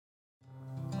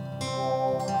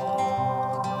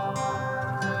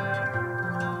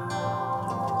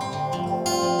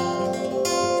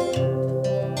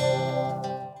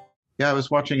Yeah, I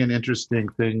was watching an interesting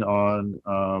thing on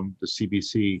the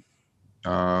CBC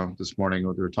this morning.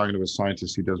 They were talking to a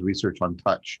scientist who does research on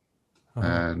touch Uh-huh.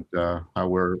 and how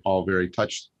we're all very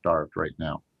touch starved right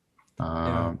now,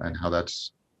 Yeah. and how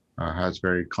that's has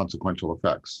very consequential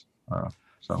effects.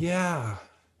 So Yeah.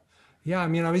 Yeah. I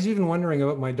mean, I was even wondering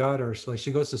about my daughter. So like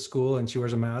she goes to school and she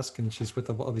wears a mask and she's with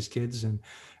all these kids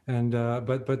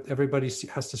but everybody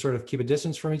has to sort of keep a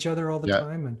distance from each other all the yeah,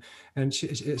 time. And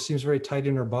it seems very tight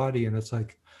in her body. And it's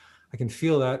like, I can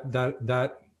feel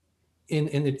that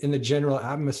in the general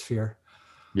atmosphere,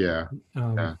 yeah,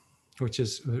 um, yeah, which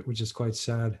is quite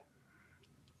sad.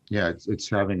 yeah. It's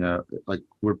having a like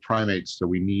we're primates, so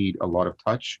we need a lot of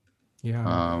touch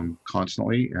Yeah.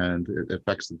 constantly, and it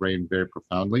affects the brain very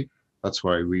profoundly. That's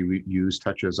why we use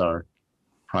touch as our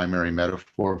primary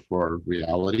metaphor for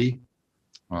reality.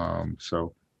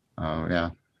 Yeah,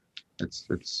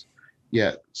 it's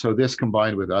yeah. So this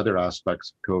combined with other aspects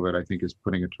of COVID, I think, is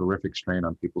putting a terrific strain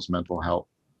on people's mental health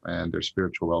and their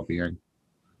spiritual well-being.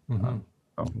 Hmm. Um,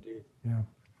 so Indeed. Yeah.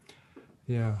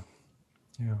 Yeah.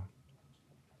 Yeah.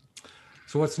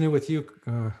 So what's new with you,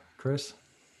 Chris?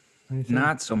 Anything?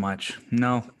 Not so much.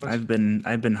 No, Much? I've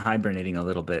been hibernating a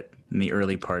little bit in the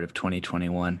early part of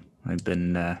 2021. I've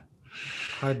been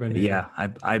Hibernating. yeah,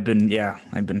 I've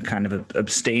been kind of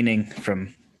abstaining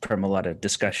from a lot of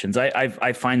discussions.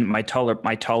 I find my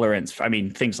tolerance. I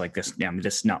mean, things like this. Yeah, I mean,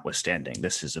 this notwithstanding,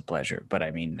 this is a pleasure. But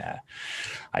I mean,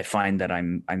 I find that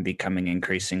I'm becoming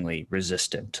increasingly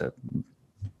resistant to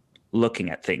looking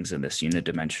at things in this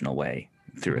unidimensional way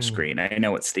through a Mm. screen. I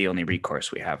know it's the only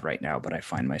recourse we have right now, but I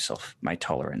find my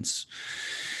tolerance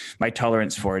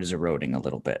for it is eroding a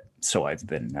little bit. So I've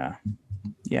been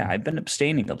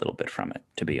abstaining a little bit from it,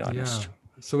 to be Yeah. honest.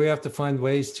 So we have to find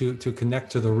ways to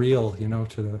connect to the real,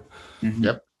 to the Hmm.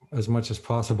 yep, as much as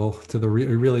possible to the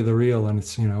really the real, and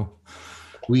it's.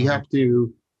 we Um, have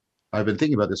to. I've been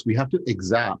thinking about this. We have to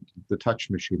exapt the touch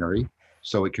machinery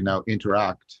so it can now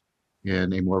interact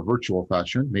in a more virtual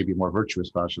fashion, maybe more virtuous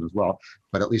fashion as well,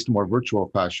 but at least a more virtual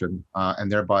fashion,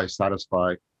 and thereby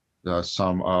satisfy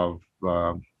some of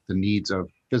the needs of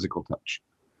physical touch.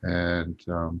 And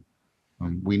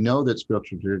we know that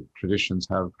spiritual traditions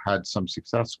have had some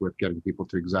success with getting people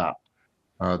to exact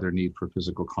their need for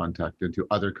physical contact into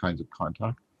other kinds of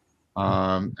contact.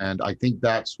 And I think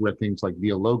that's where things like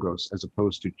Via Logos, as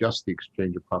opposed to just the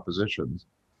exchange of propositions,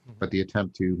 but the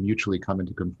attempt to mutually come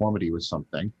into conformity with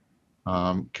something,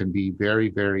 can be very,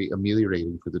 very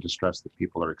ameliorating for the distress that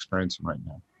people are experiencing right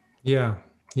now. yeah.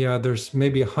 Yeah. There's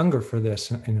maybe a hunger for this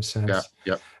in a Yeah, sense,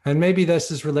 yeah, and maybe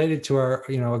this is related to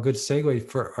a good segue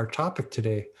for our topic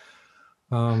today,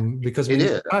 because we it need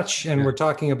is. touch, and Yeah, we're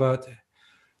talking about.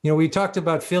 We talked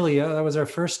about philia. That was our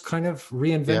first kind of yeah,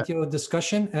 reinventio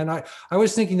discussion. And I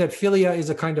was thinking that philia is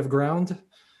a kind of ground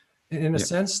in a yeah,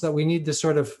 sense, that we need this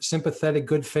sort of sympathetic,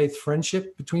 good faith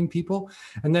friendship between people.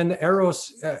 And then the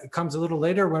eros comes a little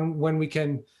later when we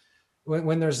can,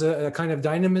 when there's a kind of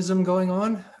dynamism going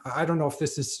on. I don't know if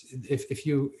this is, if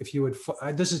you would,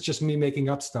 this is just me making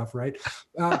up stuff, right?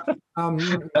 Uh,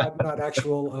 not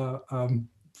actual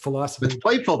it's philosophy.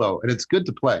 playful though, and it's good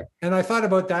to play. And I thought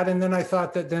about that, and then I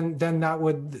thought that then that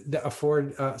would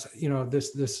afford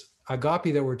this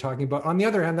agape that we're talking about. On the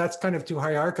other hand, that's kind of too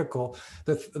hierarchical.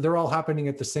 That they're all happening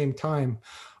at the same time.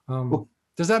 Well,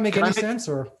 Does that make can any I make? sense?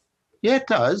 Or Yeah, it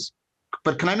does.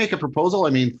 But can I make a proposal? I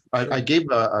mean, I sure. gave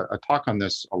a talk on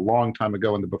this a long time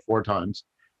ago in the before times,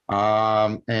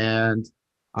 and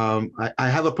I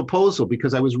have a proposal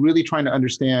because I was really trying to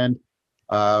understand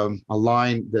a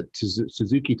line that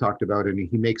Suzuki talked about, and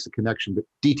he makes a connection. But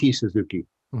DT Suzuki,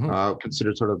 Hmm.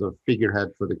 considered sort of the figurehead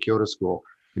for the Kyoto School,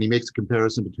 and he makes a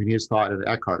comparison between his thought and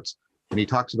Eckhart's, and he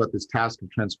talks about this task of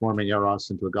transforming eros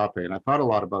into agape. And I thought a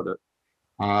lot about it.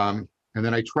 And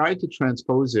then I tried to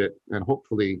transpose it and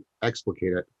hopefully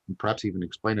explicate it, and perhaps even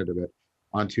explain it a bit,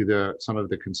 onto some of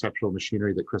the conceptual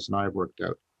machinery that Chris and I have worked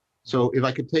out. So if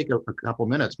I could take a couple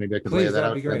minutes, maybe I could lay Please, that that'd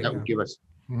out, be and great. that Yeah. would give us.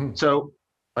 Hmm. So,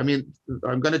 I mean,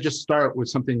 I'm going to just start with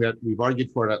something that we've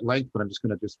argued for at length, but I'm just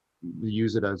going to just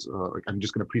use it as, I'm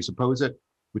just going to presuppose it,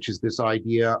 which is this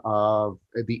idea of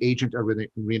the agent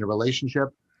arena relationship,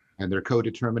 and they're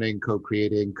co-determining,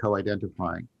 co-creating,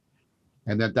 co-identifying,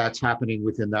 and that's happening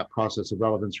within that process of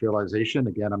relevance realization.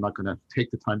 Again, I'm not going to take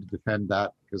the time to defend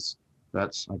that because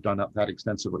I've done that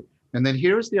extensively. And then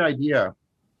here's the idea,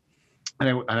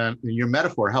 and your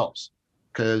metaphor helps,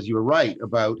 because you were right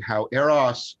about how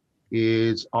eros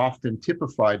is often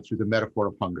typified through the metaphor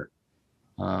of hunger.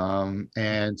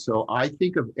 And so I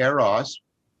think of eros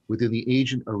within the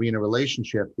agent arena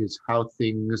relationship is how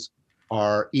things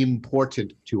are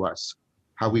important to us,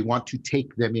 how we want to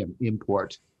take them in,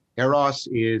 import. Eros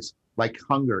is like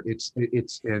hunger.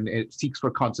 And it seeks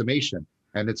for consummation.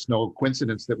 And it's no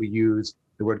coincidence that we use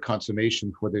the word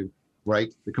consummation for the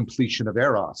completion of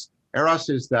Eros. Eros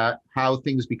is that how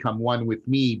things become one with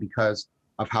me because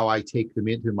of how I take them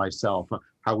into myself,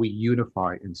 how we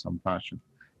unify in some fashion.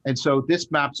 And so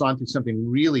this maps onto something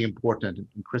really important.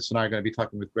 And Chris and I are going to be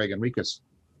talking with Greg Enriquez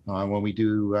when we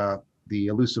do the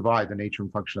elusive I, the nature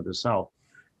and function of the self.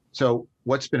 So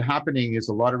what's been happening is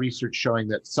a lot of research showing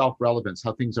that self-relevance,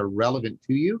 how things are relevant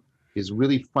to you, is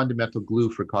really fundamental glue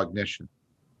for cognition.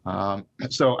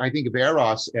 So I think of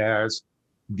Eros as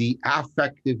the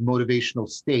affective motivational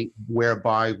state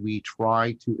whereby we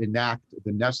try to enact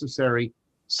the necessary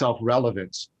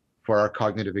self-relevance for our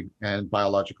cognitive and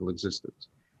biological existence.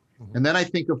 Mm-hmm. And then I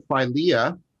think of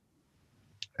Philia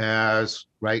as,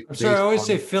 right? I'm sorry, I always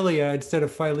say philia instead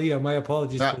of Philia. My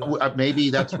apologies. Maybe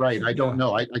that's right. I don't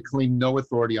know. I claim no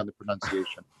authority on the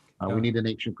pronunciation. We need an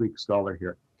ancient Greek scholar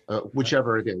here,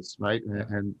 whichever it is, right?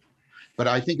 But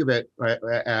I think of it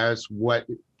as what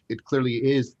it clearly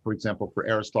is. For example, for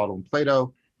Aristotle and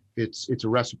Plato, it's a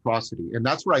reciprocity, and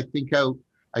that's where I think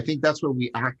that's where we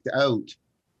act out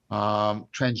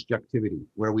transjectivity,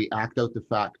 where we act out the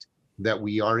fact that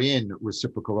we are in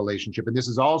reciprocal relationship, and this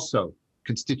is also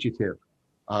constitutive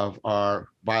of our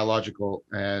biological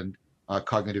and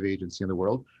cognitive agency in the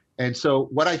world. And so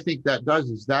what I think that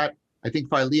does is that I think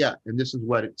Philia, and this is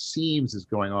what it seems is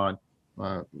going on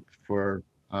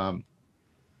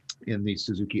in the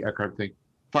Suzuki Eckhart thing,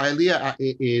 Philia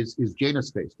is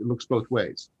Janus-based. It looks both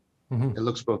ways. Mm-hmm. It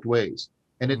looks both ways.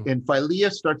 And and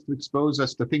Philia starts to expose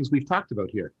us to things we've talked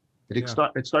about here. It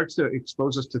starts to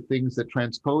expose us to things that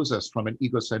transpose us from an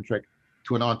egocentric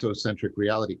to an ontocentric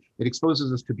reality. It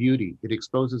exposes us to beauty. It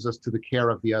exposes us to the care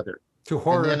of the other. To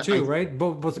horror too, right?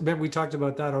 Both we talked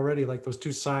about that already, like those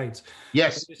two sides.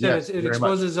 Yes, it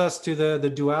exposes us to the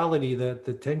duality,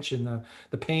 the tension,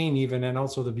 the pain even, and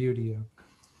also the beauty.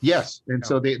 Yes, and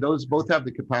so those both have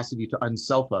the capacity to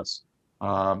unself us.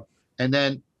 And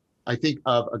then I think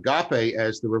of agape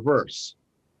as the reverse.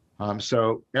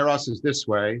 So Eros is this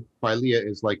way, Philia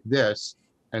is like this,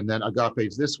 and then agape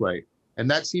is this way. And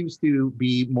that seems to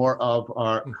be more of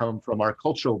come from our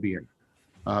cultural being.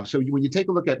 So when you take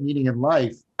a look at meaning in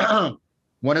life,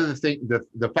 one of the things,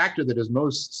 the factor that is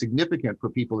most significant for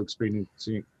people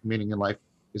experiencing meaning in life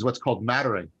is what's called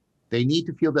mattering. They need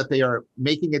to feel that they are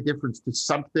making a difference to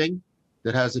something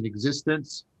that has an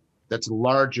existence that's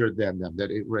larger than them,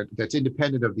 that's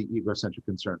independent of the egocentric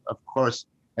concern. Of course,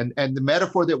 and the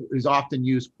metaphor that is often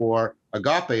used for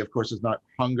agape, of course, is not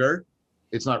hunger,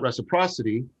 it's not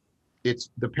reciprocity,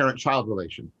 it's the parent-child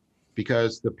relation,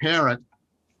 because the parent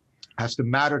has to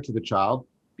matter to the child,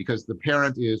 because the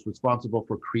parent is responsible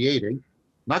for creating,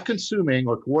 not consuming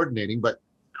or coordinating, but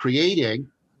creating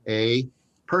a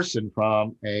person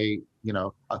from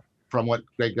from what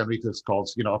Greg Enriquez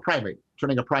calls, a primate,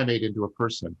 turning a primate into a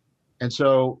person. And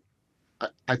so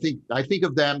I think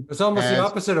of them. It's almost the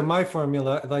opposite of my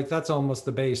formula. Like that's almost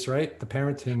the base, right? The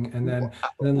parenting, and then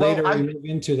later we move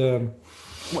into the.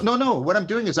 No. What I'm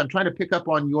doing is I'm trying to pick up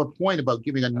on your point about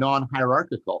giving a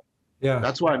non-hierarchical. Yeah.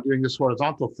 That's why I'm doing this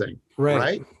horizontal thing.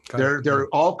 Right. They're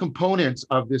all components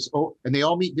of this, and they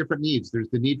all meet different needs. There's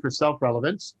the need for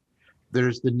self-relevance.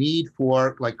 There's the need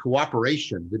for like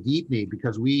cooperation, the deep need,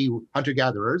 because we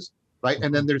hunter-gatherers, right? Mm-hmm.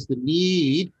 And then there's the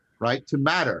need, right, to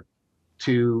matter,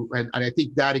 and I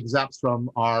think that exacts from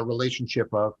our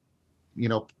relationship of,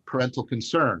 parental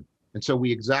concern. And so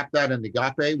we exact that in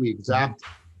agape, we exact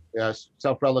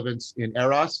self-relevance in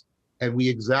Eros, and we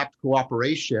exact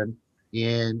cooperation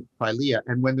in Philia.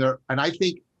 And I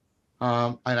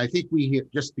think we,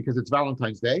 just because it's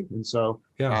Valentine's Day, and so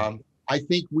I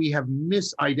think we have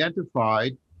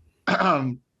misidentified,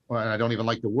 well, I don't even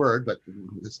like the word, but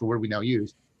it's the word we now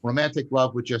use, romantic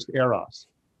love with just Eros.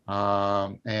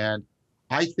 And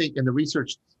I think, and the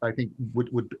research, I think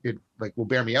will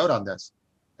bear me out on this.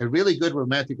 A really good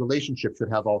romantic relationship should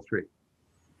have all three.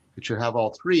 It should have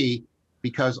all three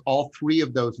because all three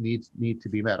of those needs need to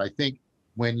be met. I think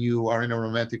when you are in a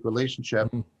romantic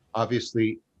relationship,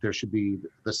 obviously there should be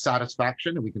the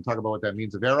satisfaction, and we can talk about what that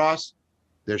means of Eros.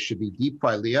 There should be deep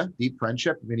philia, deep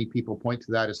friendship. Many people point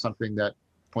to that as something that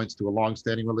points to a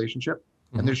long-standing relationship.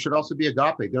 Mm-hmm. And there should also be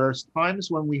agape. There are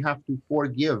times when we have to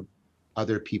forgive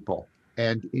other people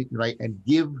and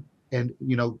give and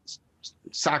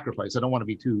sacrifice. I don't want to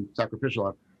be too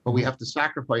sacrificial, but we have to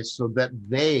sacrifice so that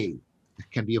they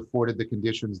can be afforded the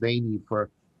conditions they need for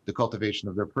the cultivation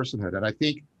of their personhood. And I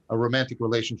think a romantic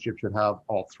relationship should have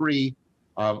all three.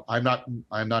 I'm not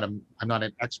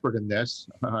an expert in this.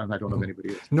 I don't know if anybody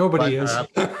is. Nobody But,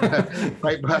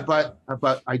 is.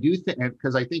 but I do think,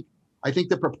 because I think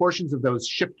the proportions of those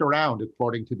shift around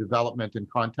according to development and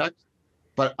context.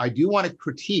 But I do want to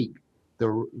critique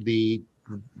the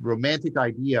romantic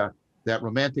idea that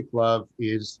romantic love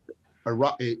is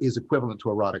equivalent to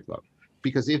erotic love,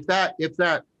 because if that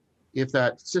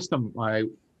system I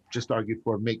just argued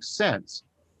for makes sense,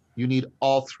 you need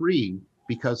all three,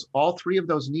 because all three of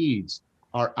those needs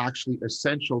are actually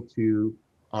essential to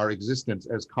our existence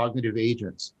as cognitive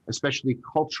agents, especially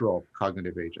cultural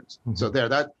cognitive agents. Mm-hmm.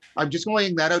 So I'm just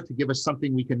laying that out to give us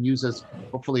something we can use as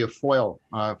hopefully a foil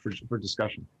for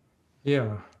discussion.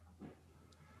 Yeah.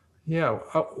 Yeah.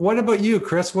 What about you,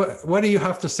 Chris? What do you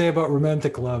have to say about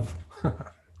romantic love?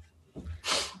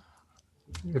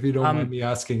 If you don't mind me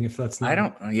asking, if that's not. I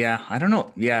don't know.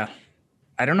 Yeah.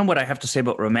 I don't know what I have to say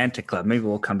about romantic love. Maybe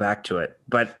we'll come back to it.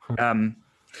 But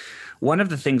one of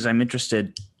the things I'm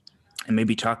interested in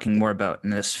maybe talking more about,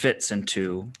 and this fits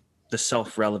into the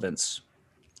self-relevance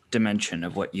dimension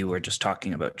of what you were just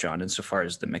talking about, John, insofar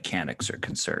as the mechanics are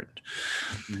concerned,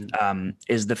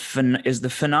 is the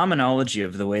phenomenology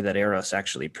of the way that Eros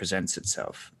actually presents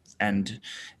itself, and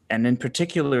in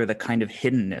particular the kind of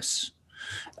hiddenness,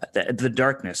 the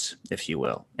darkness, if you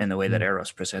will, in the way that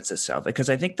Eros presents itself. Because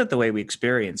I think that the way we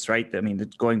experience, right? I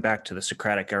mean, going back to the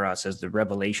Socratic Eros as the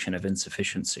revelation of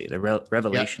insufficiency, the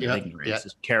revelation of ignorance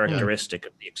is characteristic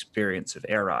of the experience of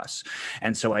Eros.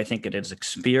 And so I think it is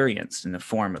experienced in the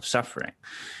form of suffering.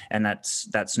 And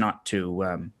that's not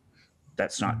to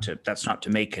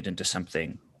make it into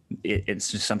something,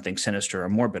 it's something sinister or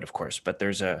morbid, of course, but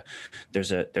there's a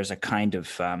kind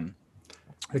of,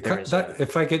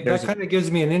 that kind of gives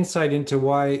me an insight into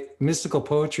why mystical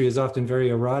poetry is often very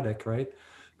erotic, right?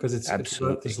 Because it's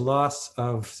about this loss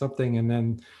of something and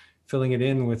then filling it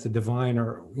in with the divine,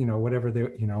 or whatever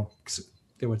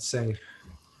they would say.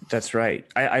 That's right.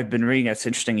 I've been reading. It's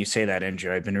interesting you say that,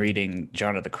 Andrew. I've been reading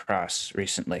John of the Cross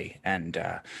recently, and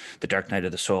The Dark Night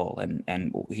of the Soul,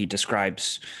 and he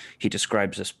describes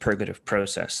this purgative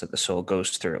process that the soul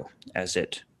goes through as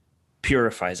it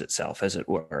purifies itself, as it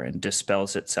were, and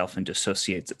dispels itself and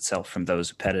dissociates itself from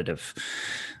those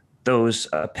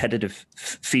appetitive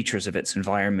features of its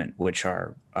environment, which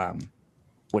are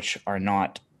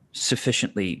not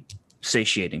sufficiently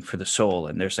satiating for the soul.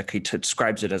 And he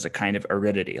describes it as a kind of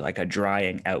aridity, like a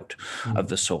drying out of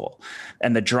the soul.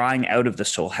 And the drying out of the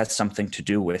soul has something to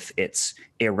do with its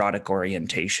erotic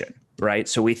orientation, right?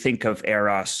 So we think of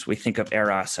Eros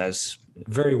as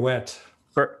very wet.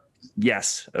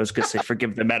 Yes, I was going to say,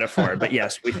 forgive the metaphor, but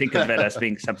yes, we think of it as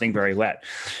being something very wet.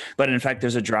 But in fact,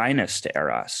 there's a dryness to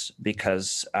Eros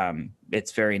because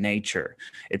its very nature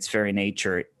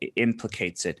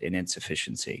implicates it in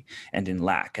insufficiency and in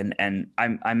lack. And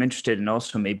I'm interested in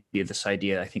also maybe this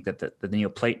idea, I think that the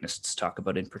Neoplatonists talk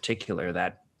about in particular,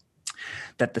 that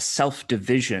the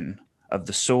self-division of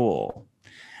the soul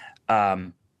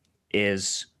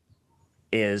is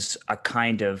a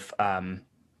kind of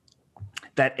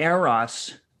that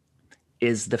Eros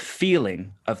is the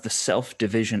feeling of the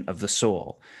self-division of the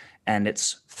soul and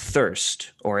its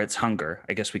thirst or its hunger.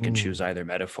 I guess we can choose either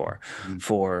metaphor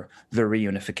for the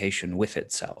reunification with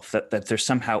itself, that there's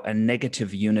somehow a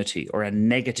negative unity or a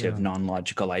negative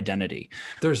non-logical identity.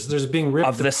 There's being ripped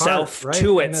of the apart, self right?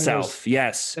 to itself.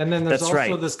 Yes. And then there's that's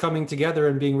also right. this coming together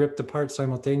and being ripped apart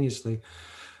simultaneously.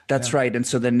 That's right. And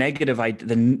so the negative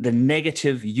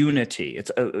unity,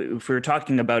 it's if we were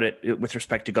talking about it with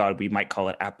respect to God, we might call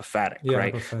it apophatic,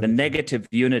 right? Apophatic. The negative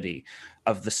unity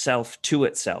of the self to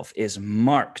itself is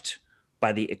marked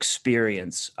by the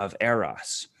experience of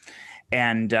Eros.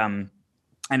 And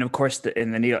of course,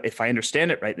 if I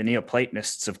understand it right, the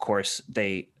Neoplatonists, of course,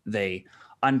 they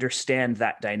understand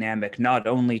that dynamic not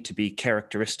only to be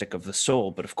characteristic of the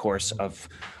soul, but of course of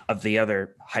the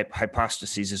other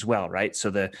hypostases as well, right?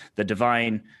 So the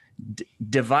divine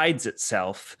divides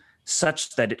itself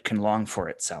such that it can long for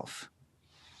itself.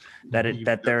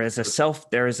 That there is a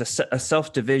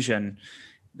self division,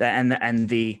 and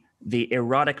the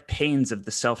erotic pains of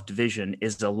the self-division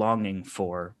is the longing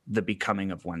for the becoming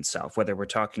of oneself, whether we're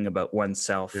talking about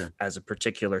oneself as a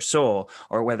particular soul,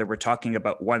 or whether we're talking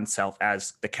about oneself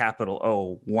as the capital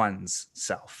O, one's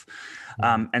self.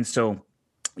 And so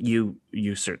you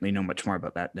certainly know much more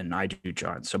about that than I do,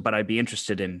 John. So, but I'd be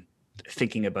interested in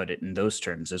thinking about it in those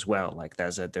terms as well. Like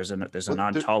there's an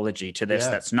ontology to this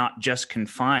that's not just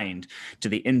confined to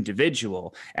the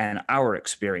individual and our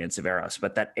experience of Eros,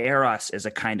 but that Eros is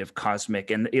a kind of cosmic,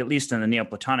 and at least in the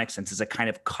Neoplatonic sense, is a kind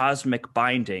of cosmic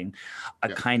binding, a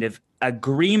kind of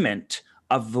agreement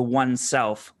of the one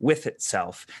self with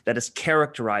itself that is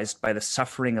characterized by the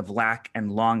suffering of lack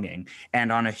and longing,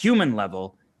 and on a human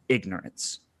level,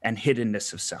 ignorance and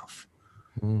hiddenness of self.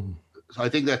 Mm. So I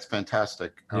think that's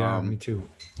fantastic. Yeah, me too.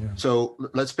 Yeah. So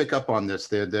let's pick up on this.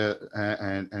 So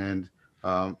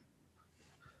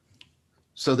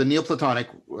the Neoplatonic,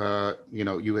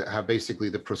 you have basically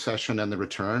the procession and the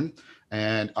return,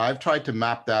 and I've tried to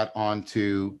map that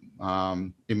onto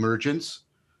emergence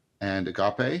and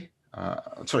agape.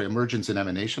 Emergence and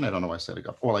emanation. I don't know why I said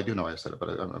agape. Well, I do know why I said it, but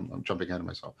I'm jumping ahead of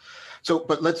myself.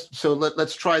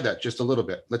 Let's try that just a little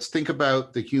bit. Let's think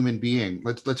about the human being.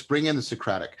 Let's bring in the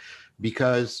Socratic,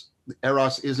 because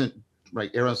Eros isn't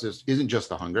right. Eros isn't just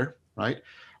the hunger, right?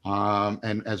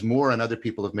 And as Moore and other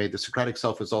people have made, the Socratic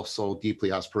self is also deeply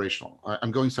aspirational.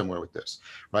 I'm going somewhere with this,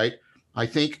 right? I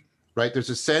think, right, there's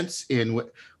a sense in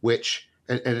which,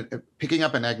 and picking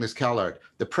up on Agnes Callard,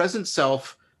 the present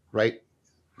self, right,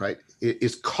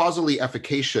 is causally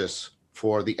efficacious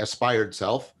for the aspired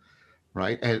self,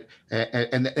 right? And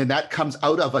that comes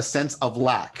out of a sense of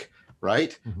lack,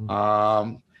 right?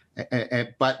 Mm-hmm.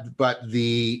 But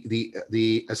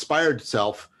the aspired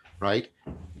self, right?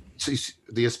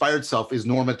 The aspired self is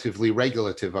normatively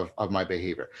regulative of my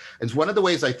behavior. And one of the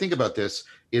ways I think about this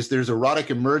is there's erotic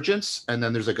emergence and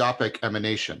then there's agapic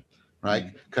emanation,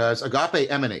 right? Because agape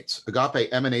emanates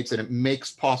and it makes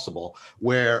possible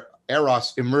where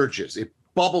Eros emerges, it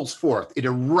bubbles forth, it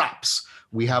erupts.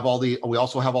 We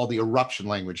also have all the eruption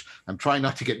language. I'm trying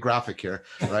not to get graphic here,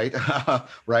 right?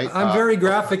 Right. I'm very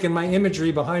graphic in my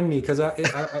imagery behind me, because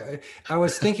I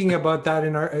was thinking about that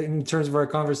in terms of our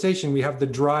conversation. We have the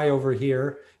dry over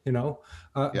here,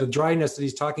 the dryness that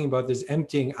he's talking about, this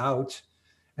emptying out,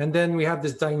 and then we have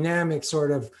this dynamic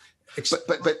sort of.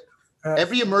 But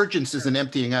every emergence is an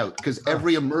emptying out, because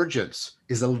every emergence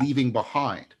is a leaving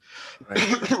behind,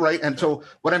 right? And so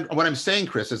what I'm saying,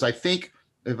 Chris, is I think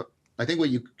what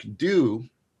you can do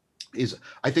is,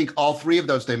 I think all three of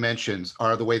those dimensions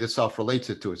are the way the self relates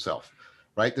it to itself,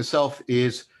 right? The self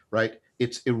is, right,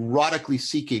 it's erotically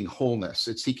seeking wholeness.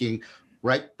 It's seeking,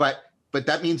 right? But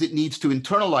that means it needs to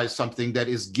internalize something that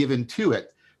is given to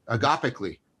it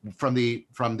agapically from the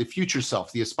future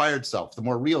self, the aspired self, the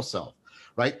more real self,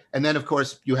 right? And then, of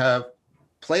course, you have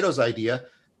Plato's idea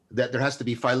that there has to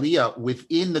be philia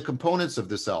within the components of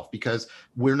the self, because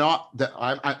we're not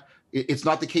it's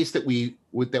not the case that we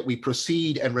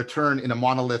proceed and return in a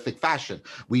monolithic fashion.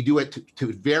 We do it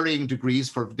to varying degrees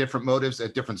for different motives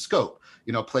at different scope.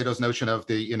 Plato's notion of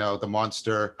the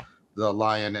monster, the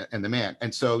lion, and the man.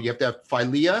 And so you have to have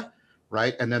philia,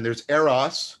 right? And then there's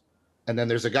eros, and then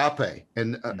there's agape.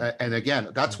 And again,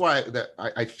 that's why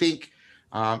I think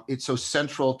it's so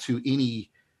central to any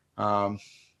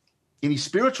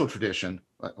spiritual tradition,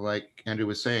 like Andrew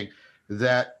was saying,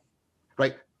 that,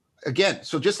 right? Again,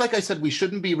 so just like I said, we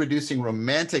shouldn't be reducing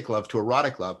romantic love to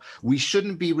erotic love. We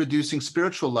shouldn't be reducing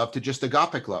spiritual love to just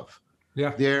agapic love.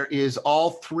 Yeah, there is all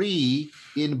three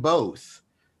in both,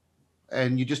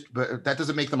 and but that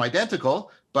doesn't make them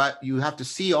identical. But you have to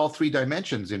see all three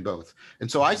dimensions in both. And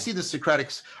so I see the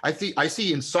Socratics. I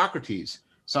see in Socrates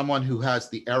someone who has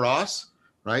the eros,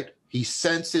 right? He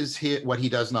senses what he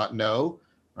does not know,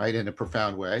 right, in a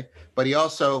profound way. But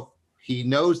he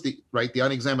knows the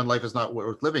unexamined life is not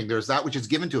worth living. There's that which is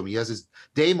given to him. He has his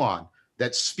daemon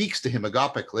that speaks to him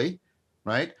agapically,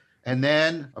 right? And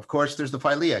then, of course, there's the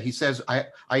philia. He says,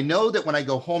 I know that when I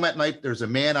go home at night, there's a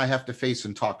man I have to face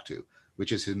and talk to,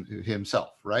 which is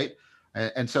himself, right?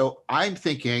 And so I'm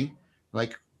thinking,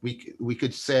 like, we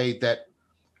could say that,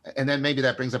 and then maybe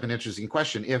that brings up an interesting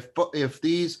question. If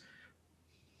these,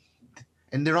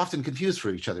 and they're often confused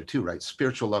for each other too, right?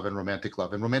 Spiritual love and romantic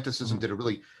love. And Romanticism did a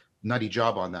really nutty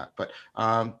job on that, but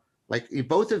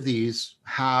both of these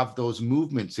have those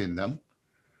movements in them,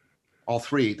 all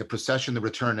three: the procession, the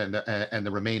return, and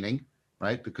the remaining,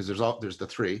 right? Because there's the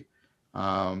three.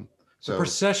 So the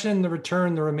procession, the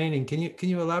return, the remaining. Can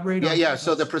you elaborate? Yeah.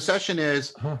 So the procession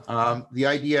is the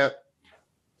idea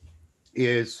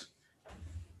is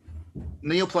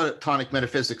Neoplatonic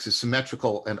metaphysics is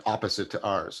symmetrical and opposite to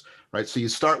ours, right? So you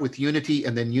start with unity,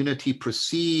 and then unity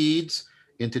proceeds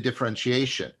into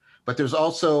differentiation. But there's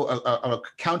also a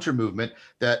counter movement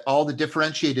that all the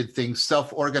differentiated things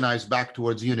self-organize back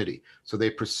towards unity. So they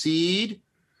proceed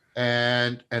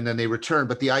and then they return.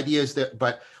 But the idea is that,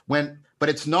 but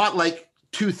it's not like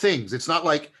two things. It's not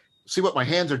like, see what my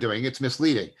hands are doing. It's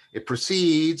misleading. It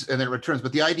proceeds and then it returns.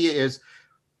 But the idea is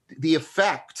the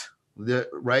effect,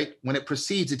 right, when it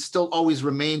proceeds, it still always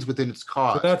remains within its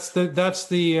cause. So that's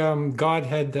the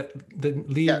Godhead that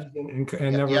leaves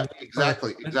and never. Yeah,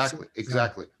 exactly.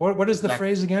 What is the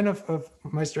phrase again of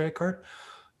Meister Eckhart?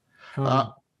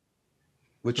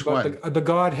 Which about one? the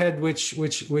Godhead, which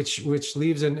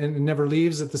leaves and never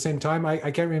leaves at the same time.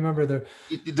 I can't remember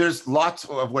There's lots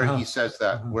of where he says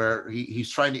that, Uh-huh. where he's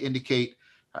trying to indicate,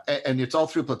 and it's all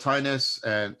through Plotinus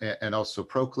and also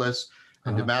Proclus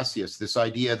and Uh-huh. Damascius, this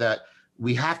idea that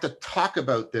we have to talk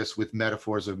about this with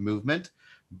metaphors of movement,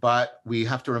 but we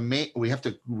have to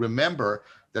remember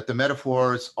that the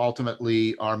metaphors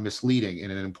ultimately are misleading in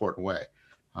an important way.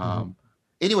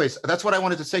 Anyways, that's what I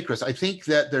wanted to say, Chris. I think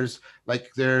that there's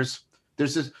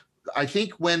this. I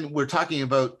think when we're talking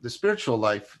about the spiritual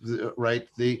life, right?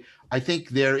 I think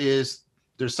there's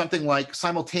something like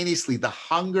simultaneously the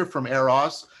hunger from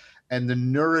eros and the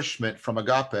nourishment from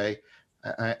agape,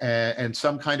 and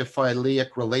some kind of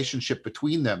phileic relationship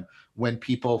between them when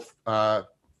people,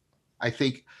 I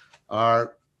think,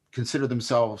 consider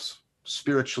themselves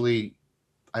spiritually,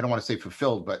 I don't want to say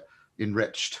fulfilled, but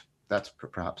enriched. That's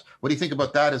perhaps. What do you think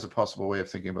about that as a possible way of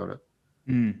thinking about it?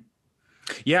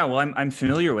 Yeah, well, I'm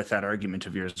familiar with that argument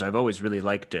of yours. I've always really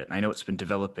liked it. I know it's been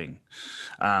developing,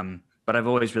 but I've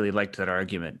always really liked that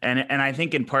argument, and I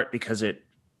think in part because it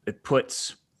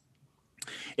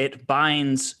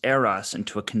binds eros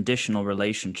into a conditional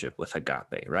relationship with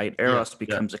agape, right? Eros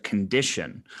becomes a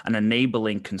condition, an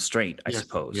enabling constraint, I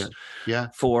suppose,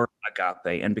 for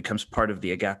agape, and becomes part of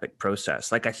the agapic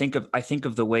process. Like I think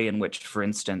of the way in which, for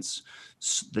instance,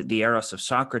 the eros of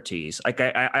Socrates, like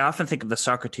I often think of the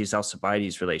Socrates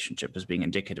Alcibiades relationship as being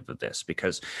indicative of this,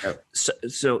 because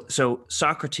so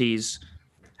Socrates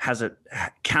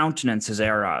countenances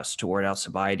eros toward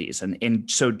Alcibiades, and in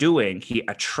so doing, he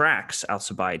attracts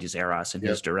Alcibiades' eros in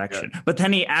his direction. But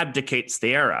then he abdicates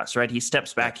the eros, right? He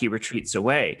steps back, he retreats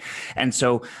away, and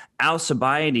so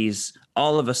Alcibiades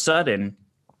all of a sudden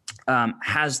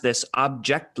has this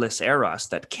objectless eros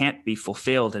that can't be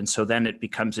fulfilled, and so then it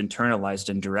becomes internalized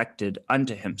and directed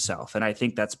unto himself. And I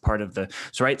think that's part of the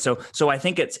so I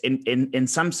think it's in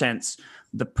some sense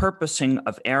the purposing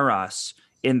of eros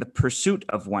in the pursuit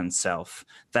of oneself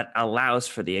that allows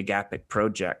for the agapic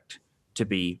project to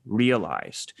be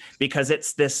realized, because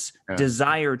it's this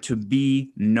desire to be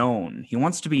known. He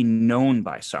wants to be known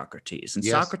by Socrates, and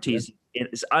Socrates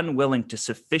is unwilling to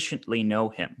sufficiently know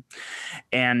him.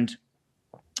 And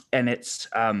it's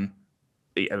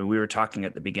we were talking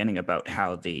at the beginning about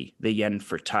how the yen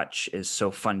for touch is so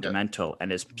fundamental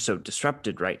and is so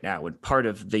disrupted right now. And part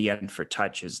of the yen for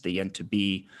touch is the yen to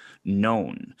be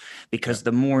known, because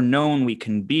the more known we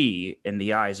can be in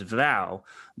the eyes of thou,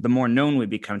 the more known we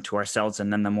become to ourselves,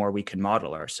 and then the more we can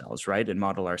model ourselves, right? And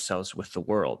model ourselves with the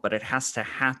world. But it has to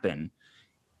happen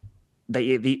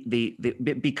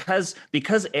because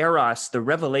eros, the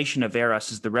revelation of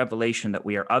eros is the revelation that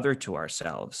we are other to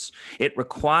ourselves. It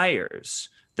requires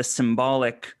the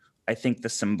symbolic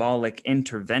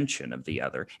intervention of the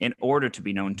other in order to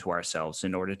be known to ourselves,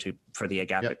 in order for the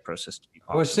agapic process to be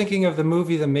possible. I was thinking of the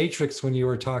movie The Matrix when you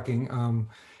were talking, and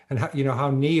how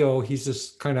Neo, he's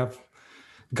this kind of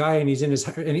guy, and he's in his,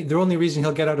 and the only reason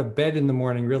he'll get out of bed in the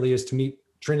morning really is to meet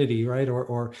Trinity, right?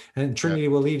 And Trinity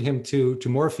will lead him to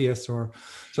Morpheus,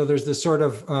 so there's this sort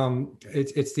of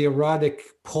it's the erotic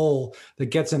pull that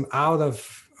gets him out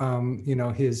of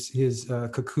his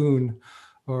cocoon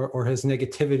or his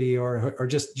negativity or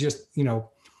just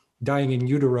dying in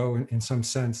utero in some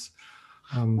sense.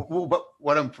 Well, but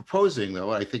what I'm proposing,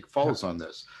 though, I think falls on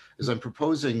this, is I'm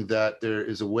proposing that there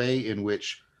is a way in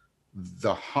which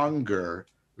the hunger,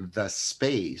 the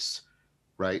space,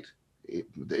 right?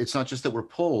 It's not just that we're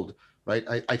pulled, right?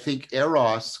 I think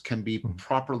eros can be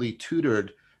properly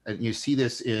tutored, and you see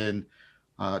this in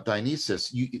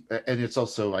Dionysus, and it's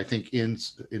also, I think, in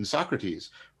Socrates,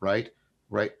 right?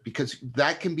 Because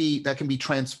that can be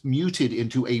transmuted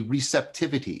into a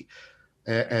receptivity,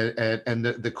 and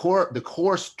the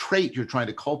core trait you're trying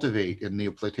to cultivate in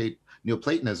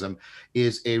Neoplatonism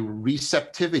is a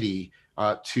receptivity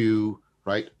to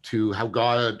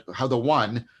how the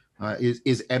one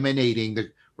is emanating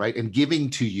and giving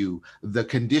to you the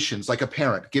conditions, like a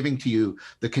parent giving to you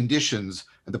the conditions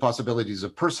and the possibilities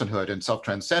of personhood and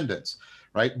self-transcendence,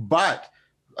 right? But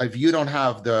if you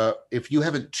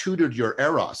haven't tutored your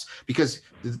eros, because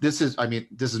this is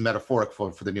metaphoric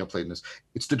for the Neoplatonists,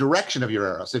 it's the direction of your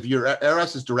eros. If your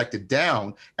eros is directed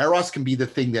down, eros can be the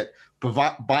thing that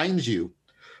binds you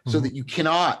so that you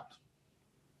cannot,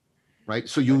 right?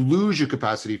 So you lose your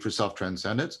capacity for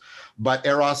self-transcendence, but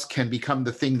eros can become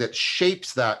the thing that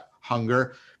shapes that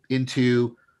hunger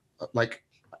into like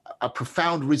a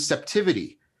profound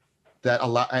receptivity that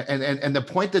allow. And the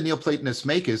point that Neoplatonists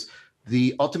make is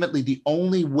ultimately the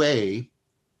only way,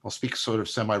 I'll speak sort of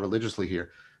semi-religiously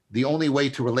here, the only way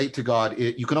to relate to God,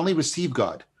 you can only receive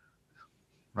God.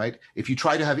 right? If you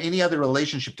try to have any other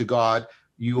relationship to God,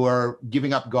 you are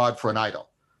giving up God for an idol,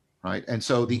 right? And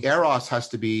so the eros has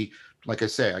to be, like I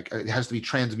say, it has to be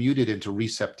transmuted into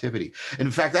receptivity. And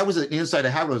in fact, that was an insight I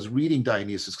had when I was reading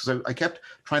Dionysius, because I kept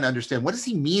trying to understand, what does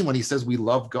he mean when he says we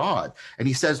love God? And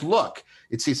he says, look,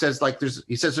 he says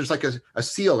there's like a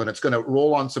seal and it's going to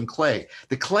roll on some clay.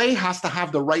 The clay has to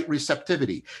have the right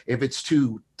receptivity. If it's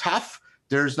too tough,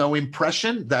 there's no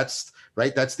impression. That's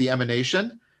right. That's the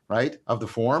emanation, right, of the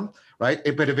form, right?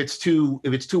 But if it's too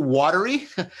watery,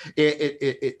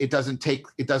 it doesn't take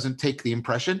the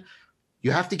impression.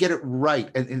 You have to get it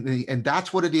right. And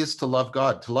that's what it is to love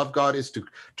God. To love God is to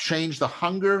change the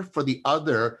hunger for the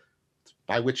other,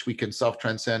 by which we can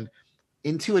self-transcend,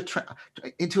 into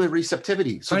a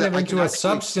receptivity. So kind of into a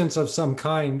substance of some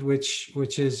kind, which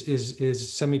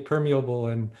is semi-permeable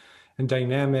and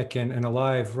dynamic and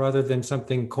alive, rather than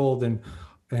something cold and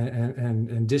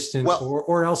distant,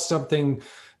 or else something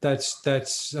that's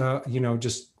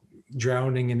just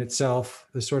drowning in itself.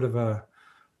 There's sort of a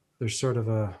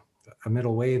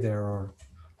middle way there. Or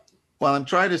well, I'm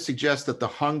trying to suggest that the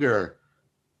hunger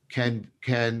can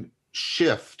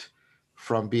shift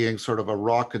from being sort of a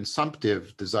raw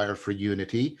consumptive desire for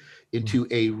unity into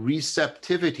a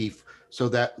receptivity, so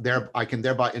that I can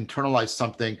thereby internalize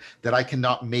something that I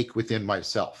cannot make within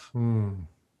myself.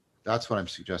 That's what I'm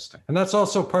suggesting. And that's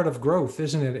also part of growth,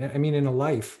 isn't it? I mean, in a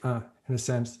life, in a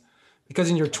sense,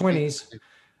 because in your 20s,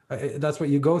 that's what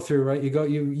you go through, right?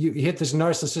 You hit this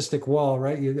narcissistic wall,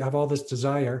 right? You have all this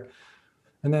desire,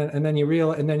 and then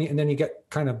you get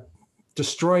kind of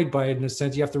destroyed by it, in a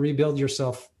sense. You have to rebuild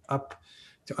yourself up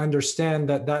to understand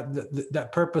that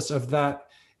purpose of that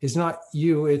is not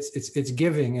you. It's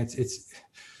giving.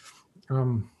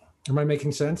 Am I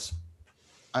making sense?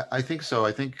 I think so.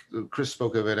 I think Chris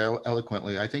spoke of it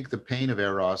eloquently. I think the pain of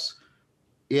eros,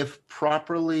 if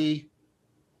properly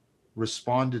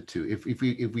responded to, if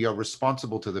we are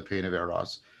responsible to the pain of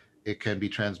eros, it can be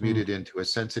transmuted into a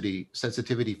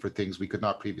sensitivity for things we could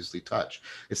not previously touch.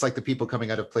 It's like the people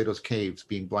coming out of Plato's caves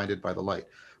being blinded by the light.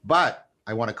 But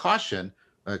I want to caution,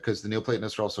 because the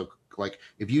Neoplatonists are also like,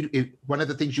 if one of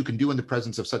the things you can do in the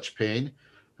presence of such pain,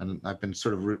 and I've been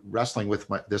sort of wrestling with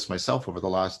this myself over the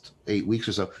last 8 weeks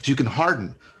or so, is you can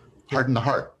harden the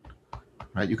heart,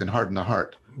 right? You can harden the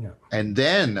heart. Yeah. And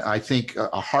then I think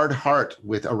a hard heart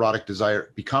with erotic desire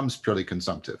becomes purely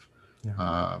consumptive.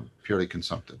 Purely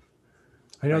consumptive.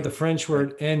 I know the French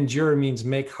word endure means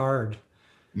make hard.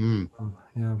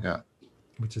 Yeah.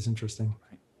 Which is interesting.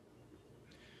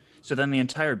 So then the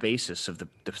entire basis of the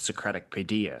Socratic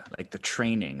paideia, like the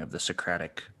training of the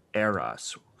Socratic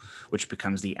eros, which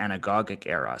becomes the anagogic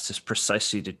eros, is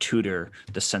precisely to tutor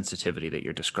the sensitivity that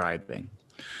you're describing.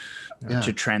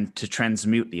 To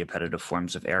transmute the appetitive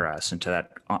forms of eros into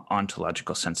that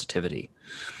ontological sensitivity,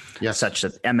 such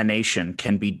that emanation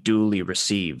can be duly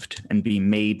received and be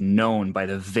made known by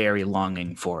the very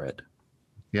longing for it.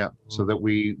 Yeah, so that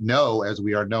we know as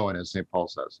we are known, as St. Paul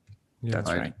says. Yeah,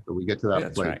 that's right. So we get to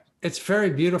that place. Right. It's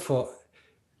very beautiful.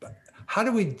 How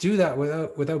do we do that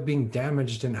without being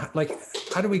damaged? And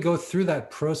how do we go through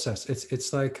that process?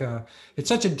 It's like it's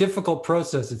such a difficult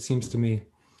process, it seems to me.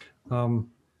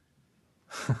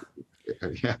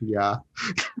 Yeah.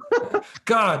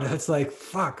 God, it's like,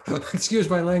 fuck. Excuse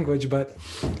my language, but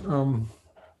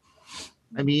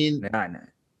I mean, as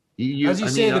you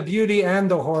say, the beauty and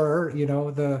the horror,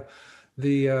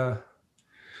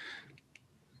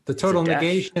 the total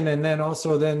negation, and then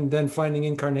also then finding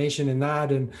incarnation in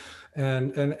that, and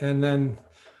then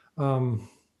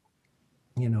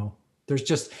there's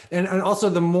just and also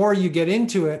the more you get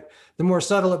into it, the more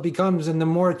subtle it becomes, and the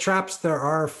more traps there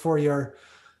are for your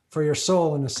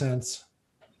soul, in a sense.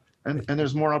 And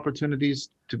there's more opportunities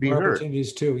to be heard.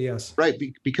 Opportunities too, yes. Right,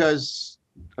 because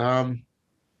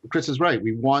Chris is right.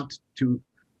 We want to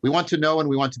know, and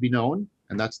we want to be known,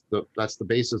 and that's the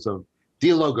basis of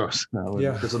dialogos.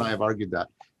 Chris and I have argued that,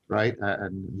 right?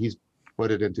 And he's put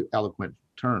it into eloquent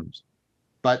terms.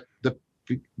 But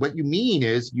what you mean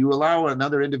is you allow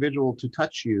another individual to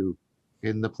touch you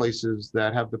in the places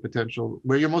that have the potential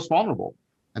where you're most vulnerable,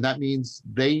 and that means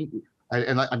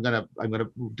I'm gonna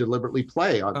deliberately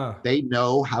play on. They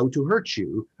know how to hurt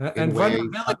you. And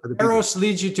vulnerability. Eros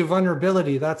leads you to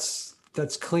vulnerability. That's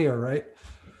clear, right?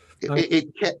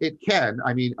 It can.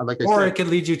 I mean, like I said, or it could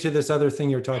lead you to this other thing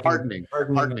you're talking hardening,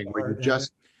 where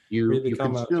you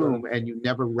consume and you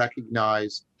never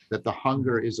recognize that the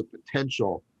hunger is a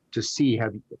potential to see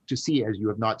as you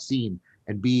have not seen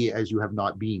and be as you have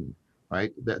not been.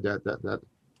 Right?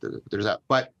 There's that.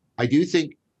 But I do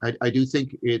think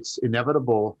it's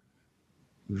inevitable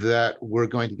that we're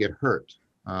going to get hurt.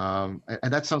 And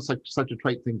that sounds like such a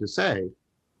trite thing to say,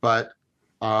 but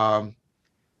I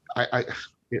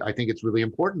think it's really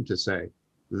important to say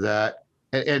that.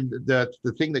 And the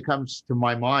thing that comes to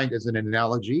my mind as an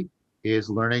analogy is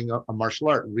learning a martial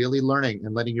art, really learning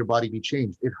and letting your body be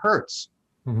changed. It hurts.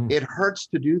 Mhm. It hurts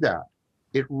to do that.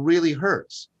 It really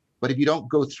hurts. But if you don't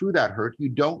go through that hurt, you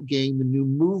don't gain the new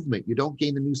movement. You don't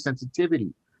gain the new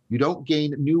sensitivity. You don't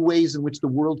gain new ways in which the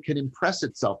world can impress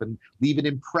itself and leave an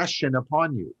impression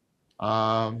upon you.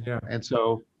 Yeah. And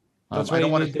so That's I why don't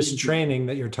you want need to this training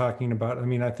that you're talking about. I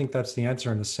mean, I think that's the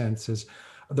answer in a sense, is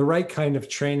the right kind of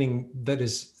training that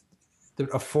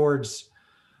affords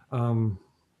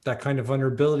that kind of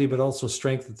vulnerability, but also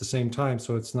strength at the same time.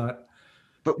 So it's not,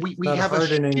 But we not have a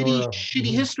hardening shitty, or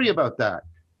shitty history about that,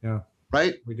 yeah,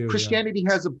 right? we do. Yeah. Christianity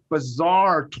has a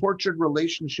bizarre, tortured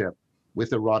relationship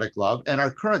with erotic love, and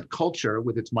our current culture,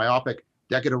 with its myopic,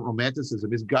 decadent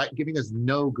romanticism, is giving us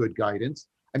no good guidance.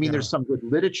 I mean, Yeah. there's some good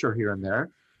literature here and there,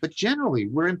 but generally,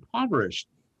 we're impoverished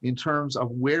in terms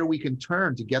of where we can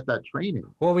turn to get that training.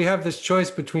 Well, we have this choice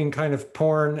between kind of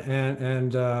porn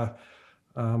and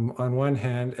on one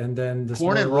hand, and then this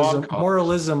Porn and rom-coms.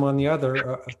 moralism on the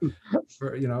other.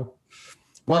 You know,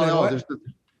 Well, no, what?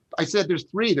 I said there's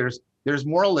three. There's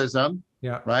moralism,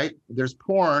 Yeah, right? There's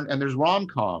porn, and there's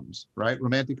rom-coms, right?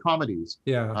 Romantic comedies,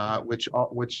 yeah, which are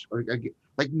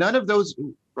like, none of those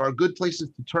are good places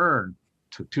to turn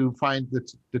to find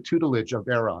the tutelage of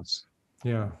Eros.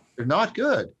 yeah. They're not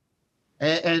good.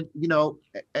 And you know,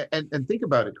 and think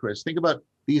about it, Chris. Think about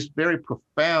these very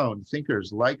profound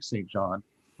thinkers like St. John,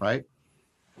 right?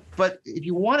 But if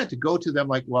you wanted to go to them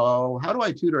like, well, how do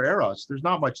I tutor Eros? There's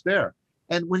not much there.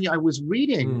 And when I was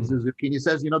reading Suzuki, and he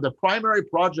says, you know, the primary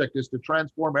project is to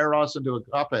transform Eros into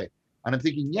agape. And I'm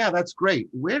thinking, yeah, that's great.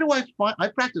 Where do I find? I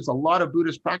practice a lot of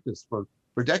Buddhist practice for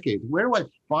decades. Where do I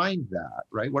find that,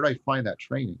 right? Where do I find that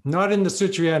training? Not in the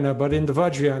Sutrayana, but in the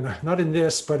Vajrayana. Not in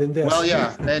this, but in this. Well,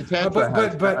 yeah, and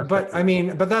Tantra but I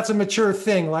mean, but that's a mature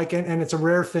thing, like, and it's a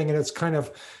rare thing, and it's kind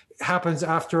of happens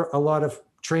after a lot of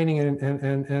training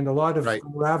and a lot of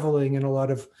unraveling and a lot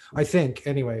of, I think,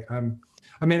 anyway. I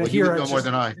mean, well, here you know more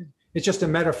than I. It's just a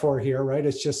metaphor here, right?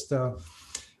 It's just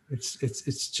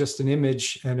it's just an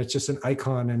image, and it's just an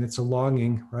icon, and it's a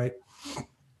longing, right?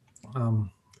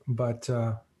 But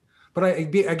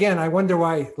again, I wonder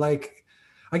why, like,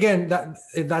 again,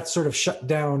 that's sort of shut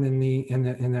down in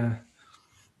the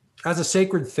as a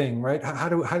sacred thing, right?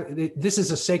 This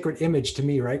is a sacred image to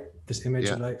me, right? This image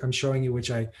that I'm showing you,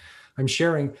 which I'm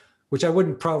sharing, which I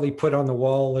wouldn't probably put on the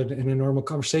wall in a normal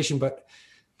conversation, but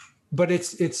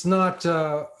it's not,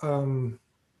 I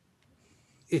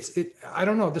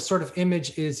don't know, this sort of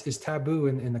image is taboo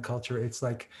in the culture. It's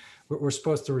like, we're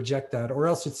supposed to reject that, or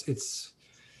else it's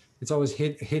always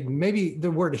hidden. Maybe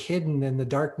the word hidden and the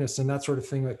darkness and that sort of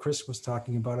thing that Chris was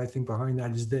talking about, I think behind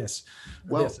that is this.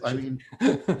 Well, this. I mean,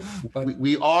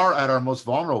 we are at our most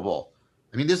vulnerable.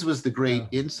 I mean, this was the great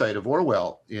insight of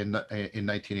Orwell in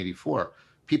 1984.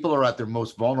 People are at their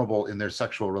most vulnerable in their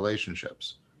sexual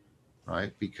relationships,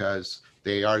 right? Because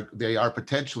they are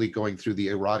potentially going through the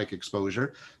erotic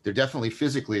exposure. They're definitely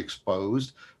physically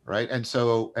exposed, right? And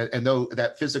so, and though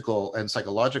that physical and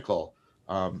psychological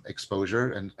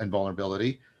exposure and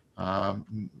vulnerability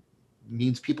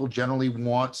means people generally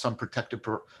want some protected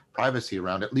privacy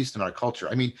around, at least in our culture.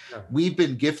 I mean, we've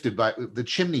been gifted by the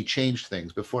chimney changed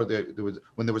things. Before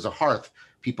when there was a hearth,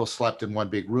 people slept in one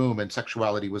big room and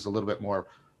sexuality was a little bit more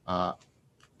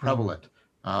prevalent.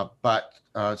 But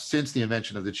since the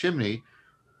invention of the chimney,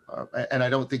 and I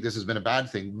don't think this has been a bad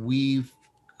thing, we've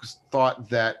thought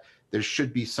that there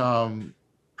should be some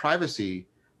privacy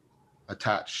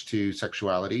attached to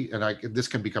sexuality, and this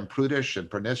can become prudish and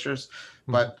pernicious,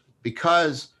 but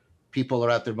because people are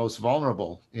at their most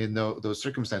vulnerable in those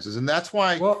circumstances, and that's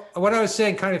why. Well, what I was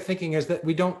saying, kind of thinking, is that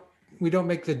we don't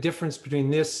make the difference between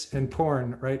this and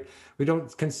porn, right? We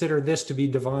don't consider this to be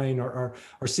divine or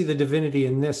see the divinity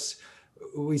in this.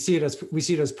 We see it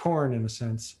as porn in a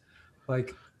sense,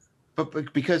 like. But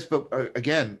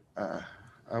again,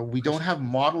 we don't have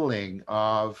modeling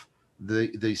of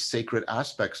the sacred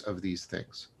aspects of these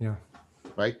things. Yeah.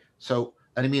 Right. So,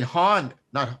 and I mean,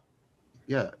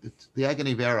 it's the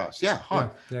Agony of Eros. Yeah, Han.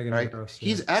 Yeah, the Agony of Eros. Yeah.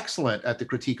 He's excellent at the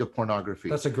critique of pornography.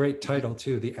 That's a great title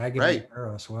too, the Agony of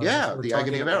Eros. Wow, yeah, the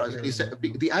Agony of Eros. And he said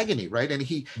the agony, right? And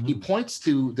he points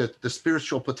to the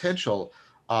spiritual potential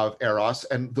of Eros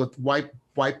and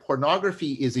why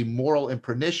pornography is immoral and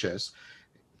pernicious.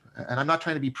 And I'm not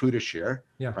trying to be prudish here,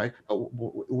 right?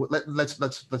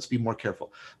 Let's be more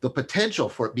careful. The potential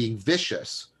for it being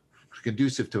vicious,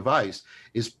 conducive to vice,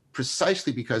 is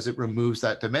precisely because it removes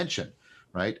that dimension,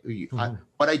 right? Mhm.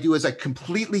 What I do is I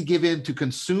completely give in to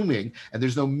consuming, and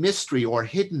there's no mystery or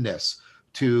hiddenness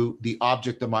to the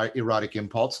object of my erotic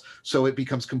impulse. So it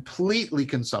becomes completely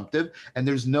consumptive, and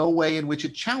there's no way in which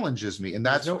it challenges me. And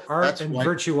There's no art that's and why,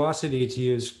 virtuosity, to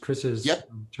use Chris's yep,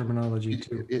 terminology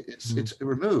too. it's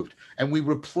removed. And we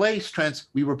replace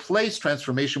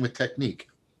transformation with technique,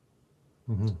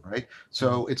 Mhm. right?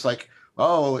 So it's like,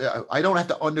 oh, I don't have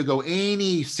to undergo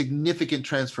any significant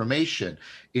transformation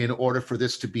in order for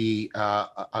this to be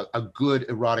a good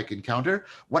erotic encounter.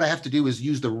 What I have to do is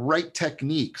use the right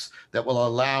techniques that will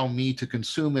allow me to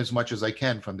consume as much as I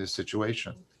can from this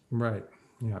situation. Right.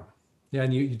 Yeah. Yeah.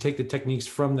 And you take the techniques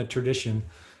from the tradition,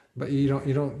 but you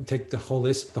don't take the whole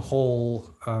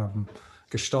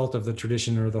gestalt of the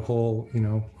tradition, or the whole,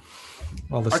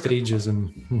 all the stages and.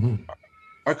 Mhm.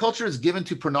 Our culture is given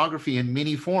to pornography in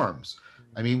many forms.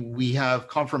 I mean, we have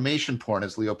confirmation porn,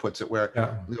 as Leo puts it, where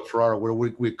Yeah. Leo Ferraro, where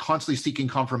we're constantly seeking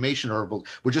confirmation, or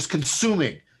we're just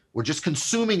consuming. We're just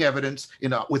consuming evidence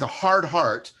with a hard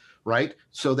heart, right?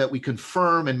 So that we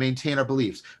confirm and maintain our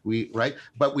beliefs. Right?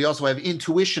 But we also have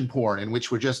intuition porn, in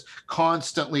which we're just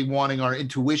constantly wanting our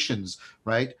intuitions,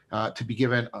 right, to be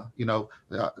given,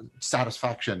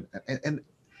 satisfaction. And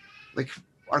like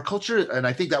our culture, and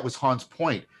I think that was Han's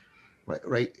point,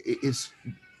 right, is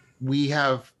we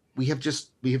have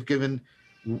given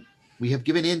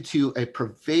into a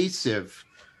pervasive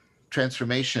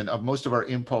transformation of most of our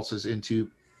impulses into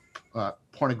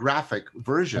pornographic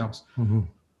versions. Yeah. Mhm.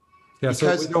 Yeah,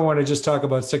 so we don't want to just talk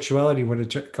about sexuality when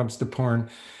it comes to porn.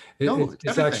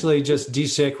 It's actually just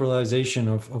desacralization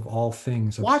of all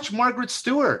things. Watch Margaret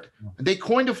Stewart. They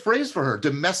coined a phrase for her,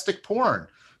 domestic porn,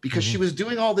 because she was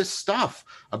doing all this stuff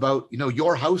about,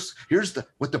 your house. Here's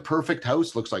what the perfect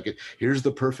house looks like. Here's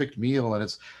the perfect meal, and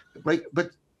it's right. But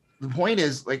the point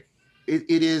is, like,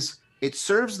 it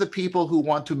serves the people who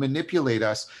want to manipulate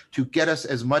us to get us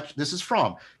as much.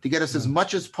 To get us as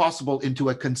much as possible into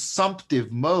a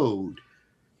consumptive mode.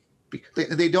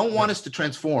 They don't want us to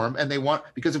transform, and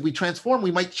because if we transform,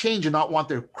 we might change and not want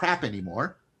their crap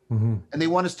anymore. Mm-hmm. And they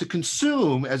want us to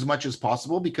consume as much as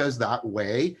possible, because that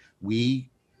way we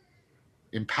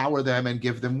empower them and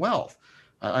give them wealth.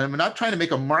 I'm not trying to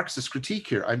make a Marxist critique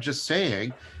here. I'm just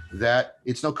saying that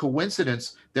it's no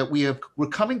coincidence that we're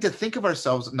coming to think of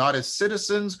ourselves not as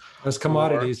citizens, as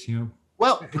commodities.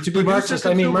 Well, to be Marxist,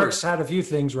 I mean, Marx had a few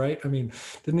things, right? I mean,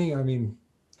 didn't he? I mean,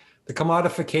 the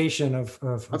commodification of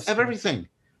everything.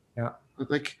 Yeah.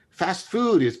 Like fast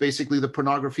food is basically the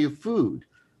pornography of food,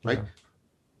 right?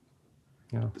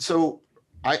 Yeah. So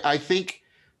I think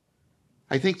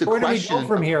the where question. Do we go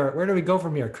from here? Where do we go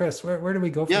from here, Chris? Where do we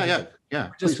go from here?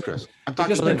 Yeah. Please, Chris. I'm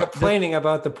just been complaining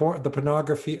about the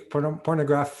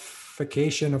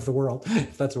pornographication of the world,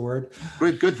 if that's a word.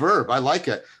 Good verb. I like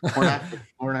it.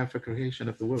 Pornification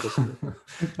of the world.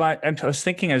 But I was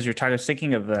thinking, as you're talking, I was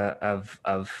thinking of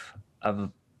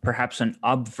perhaps an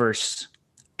obverse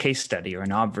case study or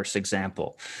an obverse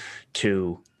example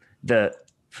to the.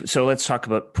 So let's talk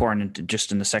about porn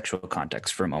just in the sexual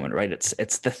context for a moment, right? It's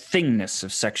the thingness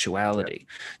of sexuality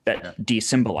that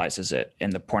desymbolizes it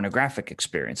in the pornographic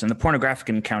experience. In the pornographic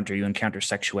encounter, you encounter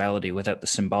sexuality without the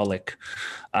symbolic,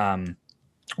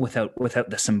 without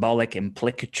the symbolic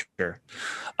implicature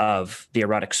of the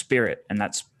erotic spirit, and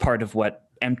that's part of what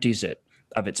empties it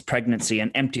of its pregnancy and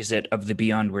empties it of the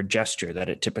beyondward gesture that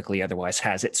it typically otherwise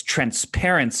has. Its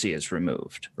transparency is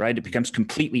removed, right? It becomes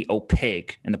completely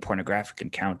opaque in the pornographic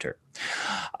encounter.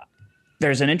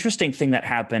 There's an interesting thing that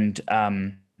happened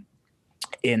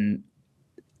in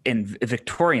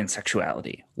Victorian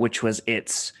sexuality, which was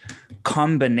its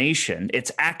combination,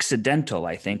 its accidental,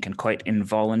 I think, and quite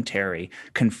involuntary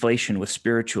conflation with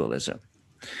spiritualism.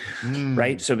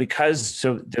 Right. So the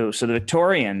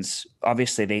Victorians,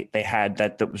 obviously they had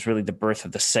that was really the birth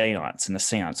of the seance and the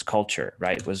seance culture,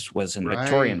 right, was in the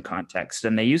Victorian context.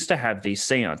 And they used to have these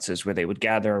seances where they would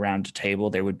gather around a table.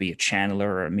 There would be a channeler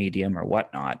or a medium or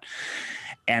whatnot.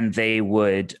 And they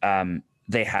would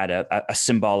they had a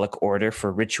symbolic order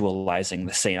for ritualizing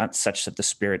the seance such that the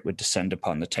spirit would descend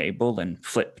upon the table and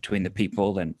flit between the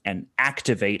people and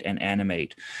activate and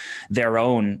animate their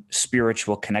own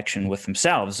spiritual connection with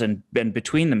themselves and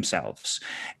between themselves.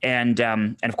 And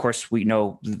of course, we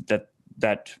know that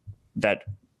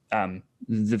the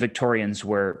Victorians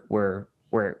were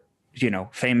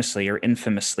famously or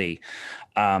infamously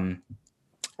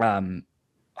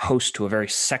host to a very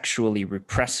sexually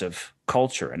repressive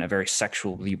culture and a very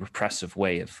sexually repressive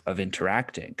way of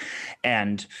interacting.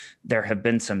 And there have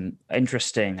been some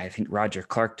interesting, I think Roger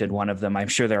Clark did one of them, I'm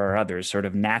sure there are others, sort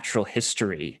of natural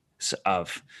history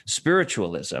of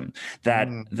spiritualism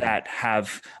that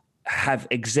have have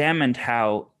examined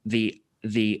how the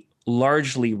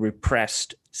largely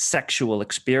repressed sexual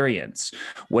experience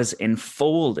was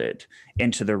enfolded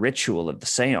into the ritual of the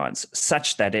seance,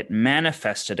 such that it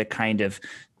manifested a kind of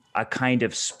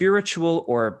spiritual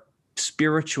or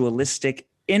spiritualistic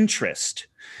interest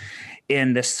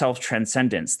in this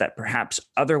self-transcendence that perhaps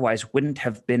otherwise wouldn't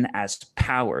have been as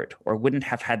powered or wouldn't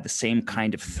have had the same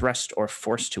kind of thrust or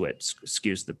force to it.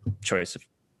 Excuse the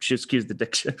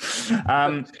diction.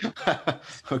 I'm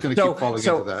going to keep falling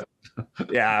into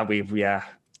that.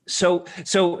 So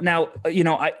now,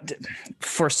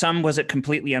 for some, was it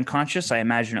completely unconscious? I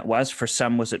imagine it was. For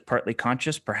some, was it partly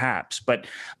conscious? Perhaps. But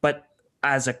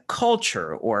as a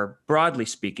culture, or broadly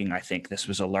speaking, I think this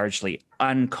was a largely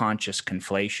unconscious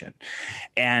conflation.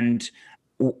 And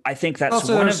I think that's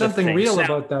also one there's of the something things real now,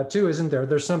 about that too, isn't there?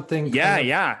 There's something.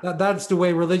 That's the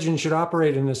way religion should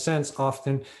operate in a sense.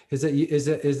 Often is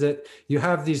that you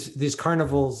have these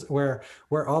carnivals where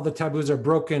all the taboos are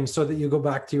broken, so that you go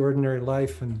back to your ordinary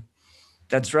life. And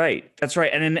That's right.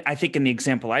 And I think in the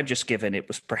example I've just given, it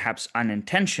was perhaps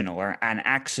unintentional or an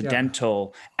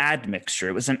accidental admixture.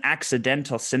 It was an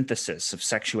accidental synthesis of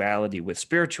sexuality with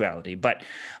spirituality. But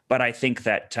I think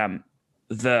that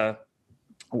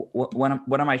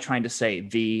what am I trying to say?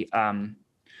 The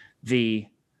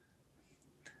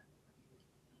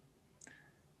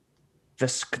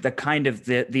kind of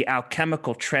the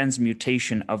alchemical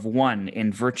transmutation of one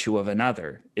in virtue of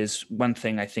another is one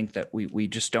thing I think that we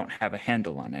just don't have a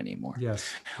handle on anymore.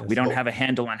 Yes. We don't have a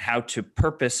handle on how to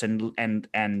purpose and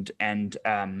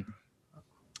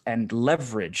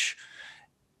leverage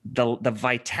the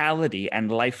vitality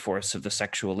and life force of the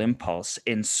sexual impulse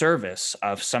in service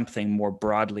of something more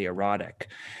broadly erotic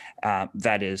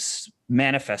that is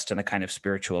manifest in a kind of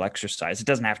spiritual exercise. It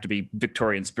doesn't have to be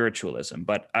Victorian spiritualism,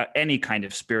 but any kind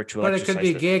of spiritual but exercise. But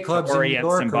it could be gay clubs in New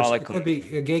York, or it could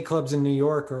be gay clubs in New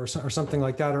York, or something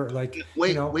like that, or like.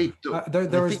 Wait.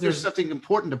 There's something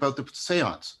important about the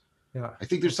seance. Yeah, I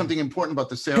think there's something important about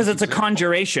the seance because it's a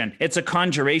conjuration. It's a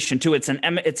conjuration too.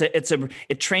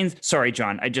 It trains. Sorry,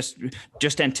 John. I just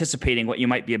anticipating what you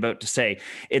might be about to say.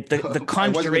 The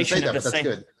conjuration of the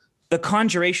seance. The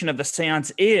conjuration of the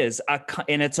seance is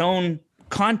in its own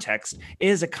context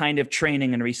is a kind of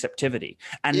training and receptivity,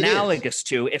 analogous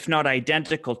to, if not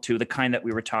identical to, the kind that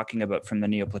we were talking about from the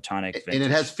Neoplatonic vintage. And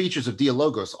it has features of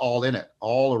dialogos all in it,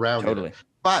 all around it.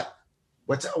 But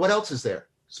what else is there?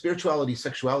 Spirituality,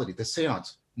 sexuality, the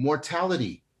seance,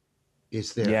 mortality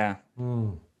is there. Yeah.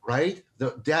 Right?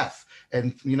 The death.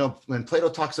 And when Plato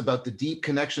talks about the deep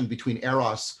connection between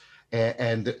eros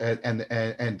and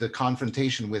the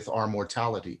confrontation with our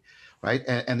mortality, right?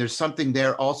 And there's something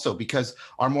there also, because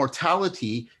our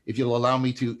mortality, if you'll allow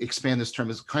me to expand this term,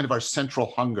 is kind of our central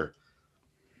hunger,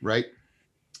 right?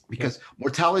 Because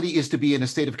mortality is to be in a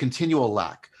state of continual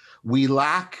lack. We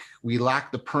lack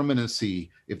the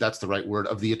permanency, if that's the right word,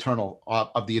 of the eternal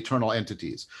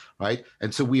entities, right?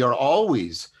 And so we are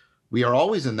always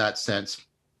in that sense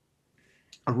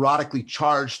erotically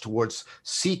charged towards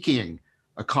seeking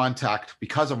a contact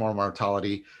because of our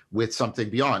mortality with something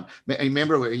beyond. I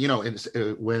remember,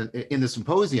 when in the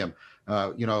symposium,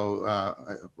 where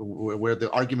the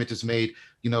argument is made,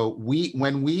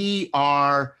 when we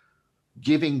are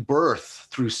giving birth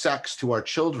through sex to our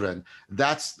children,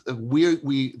 that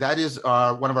is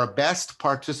one of our best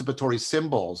participatory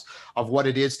symbols of what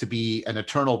it is to be an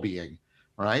eternal being,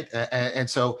 right? And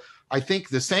so I think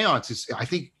the seance is,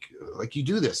 like you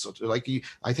do this, like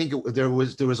I think it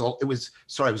was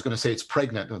sorry, I was going to say it's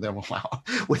pregnant, and then wow,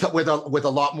 with a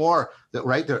lot more,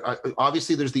 right? There,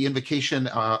 obviously there's the invocation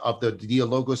of the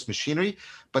Dialogos machinery,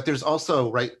 but there's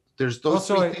also, right, there's those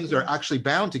three things are actually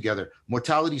bound together: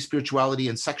 mortality, spirituality,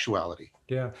 and sexuality.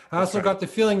 Yeah, I also got the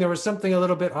feeling there was something a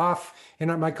little bit off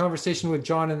in my conversation with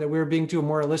John, and that we were being too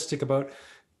moralistic about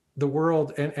the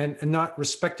world and not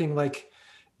respecting like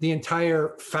the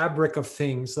entire fabric of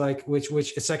things, like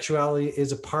which sexuality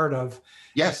is a part of.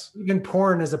 Yes. Even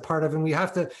porn is a part of, and we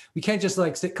can't just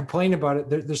like complain about it.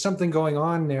 There's something going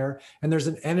on there, and there's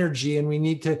an energy, and we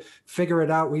need to figure it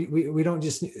out. We don't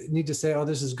just need to say, oh,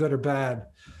 this is good or bad.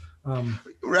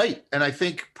 Right. And I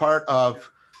think part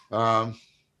of the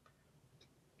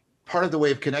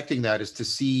way of connecting that is to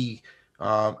see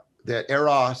that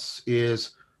Eros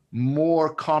is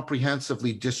more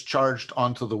comprehensively discharged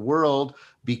onto the world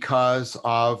because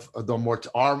of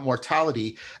our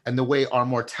mortality, and the way our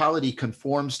mortality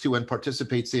conforms to and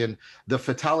participates in the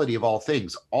fatality of all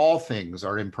things. All things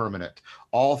are impermanent.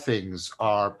 All things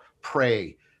are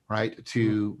prey, right,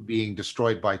 to being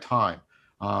destroyed by time.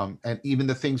 and even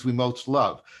the things we most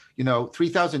love.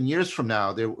 3,000 years from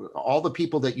now, all the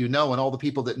people that you know and all the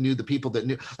people that knew the people that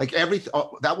knew, like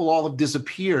that will all have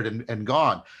disappeared and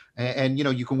gone. And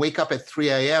you can wake up at 3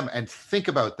 a.m. and think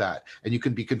about that, and you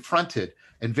can be confronted.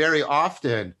 And very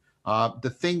often, the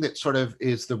thing that sort of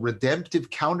is the redemptive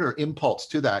counter impulse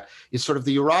to that is sort of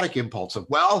the erotic impulse of,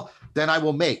 well, then I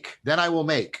will make, then I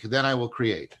will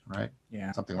create, right?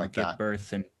 Yeah, something or like give that.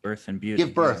 birth and beauty.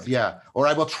 Give birth, yeah. Or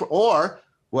I will, or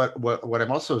what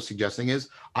I'm also suggesting is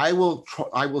I will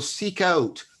seek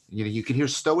out. You can hear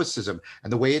Stoicism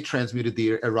and the way it transmuted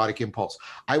the erotic impulse.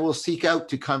 I will seek out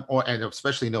to come, and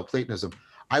especially Neoplatonism.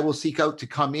 I will seek out to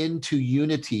come into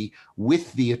unity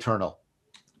with the eternal,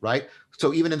 right?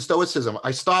 So even in Stoicism,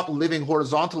 I stop living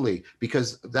horizontally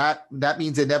because that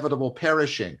means inevitable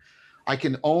perishing. I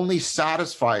can only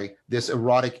satisfy this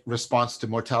erotic response to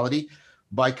mortality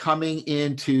by coming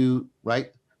into,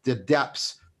 right, the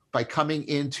depths, by coming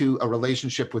into a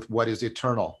relationship with what is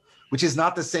eternal, which is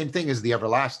not the same thing as the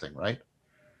everlasting, right?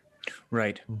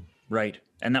 Right.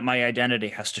 And that my identity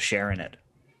has to share in it.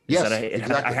 Yes, that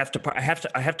exactly.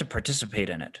 I have to participate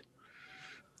in it.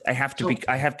 I have to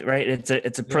right.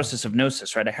 It's a process of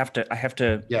gnosis, right? I have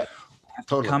to yeah,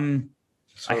 totally.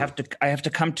 I have to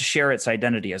come to share its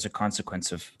identity as a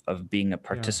consequence of being a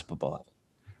participant.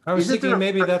 I was thinking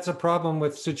maybe that's a problem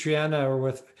with Sutriana, or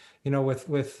with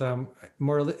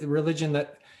more religion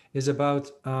that is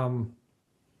about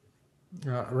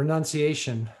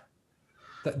renunciation.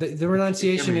 The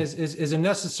renunciation is a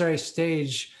necessary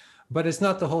stage, but it's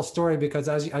not the whole story, because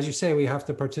as you say, we have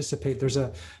to participate. There's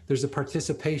a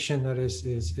participation that is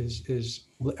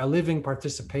a living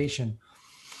participation.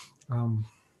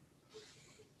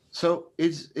 So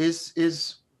if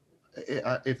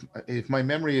my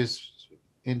memory is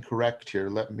incorrect here,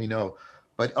 let me know.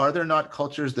 But are there not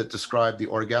cultures that describe the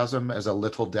orgasm as a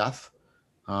little death?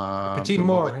 Petit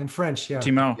mort in French, yeah.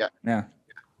 Petit mort. Yeah.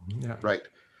 Right.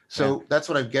 So that's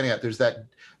what I'm getting at. There's that,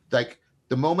 like,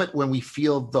 the moment when we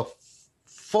feel the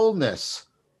fullness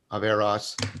of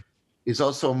eros is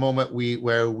also a moment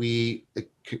where we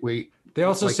They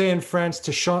also say in France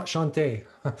to chanter,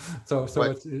 so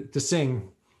it's to sing.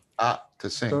 To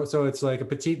sing. So it's like a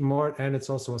petit mort, and it's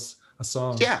also a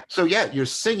song. Yeah. So you're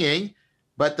singing,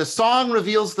 but the song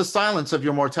reveals the silence of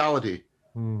your mortality.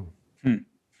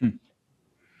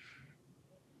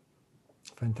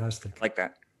 Fantastic. Like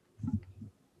that.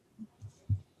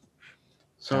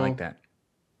 So I like that.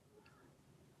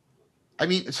 I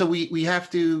mean, so we have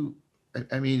to.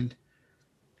 I mean,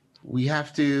 we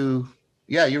have to.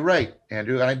 Yeah, you're right,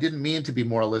 Andrew. And I didn't mean to be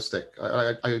moralistic.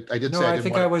 I did say. No, I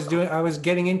think I was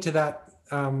getting into that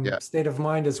state of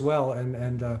mind as well,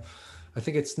 and I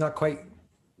think it's not quite.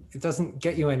 It doesn't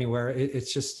get you anywhere.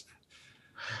 It's just.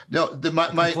 No,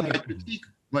 my critique.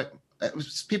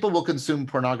 People will consume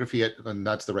pornography, and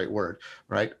that's the right word,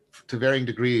 right? To varying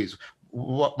degrees.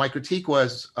 What my critique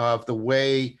was of the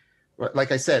way,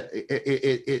 like I said,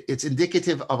 it's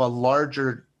indicative of a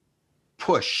larger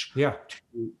push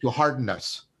to harden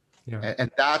us. Yeah. And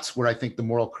that's where I think the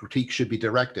moral critique should be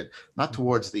directed, not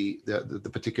towards the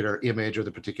particular image or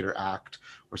the particular act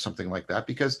or something like that,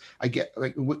 because I get,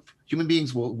 like, human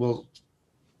beings will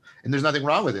and there's nothing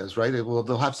wrong with this, right?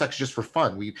 They'll have sex just for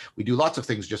fun. We do lots of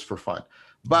things just for fun,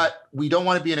 but we don't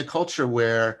want to be in a culture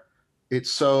where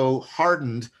it's so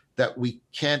hardened that we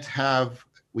can't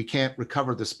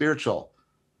recover the spiritual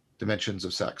dimensions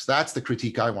of sex. That's the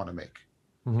critique I want to make.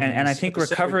 And I think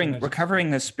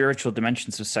recovering the spiritual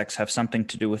dimensions of sex have something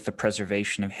to do with the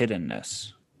preservation of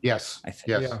hiddenness. Yes. I think.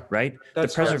 Yes. Yeah. Right.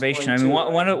 That's the preservation. I mean,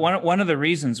 one of the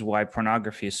reasons why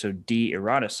pornography is so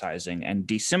de-eroticizing and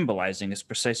de-symbolizing is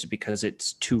precisely because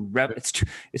it's too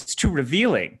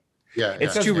revealing. Yeah.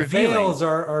 It's too revealing. Veils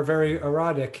are very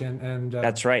erotic and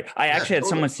that's right. I actually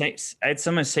had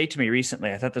someone say to me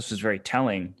recently, I thought this was very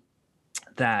telling,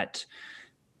 that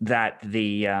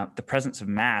the presence of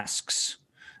masks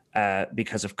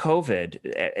because of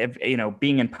COVID,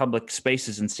 being in public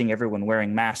spaces and seeing everyone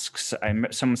wearing masks.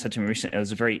 Someone said to me recently, it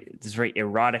was a very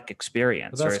erotic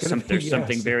experience. Well, there's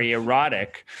something very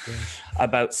erotic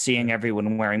about seeing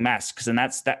everyone wearing masks, and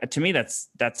that to me that's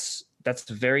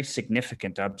a very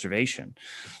significant observation,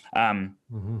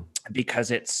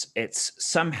 because it's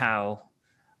somehow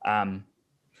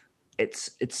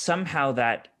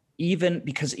that even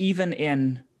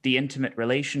in the intimate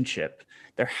relationship,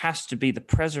 there has to be the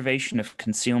preservation of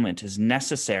concealment is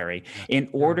necessary in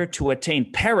order to attain,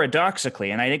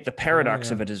 paradoxically, and I think the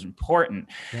paradox of it is important.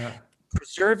 Yeah.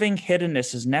 Preserving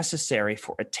hiddenness is necessary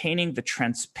for attaining the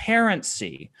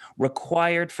transparency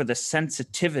required for the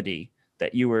sensitivity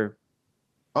that you were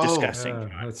Oh, discussing.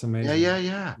 That's yeah, amazing. yeah,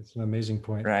 yeah. It's an amazing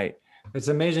point. Right. It's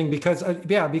amazing because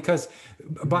because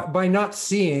by not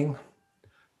seeing,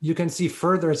 you can see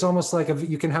further. It's almost like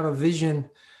you can have a vision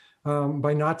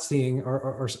by not seeing,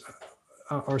 or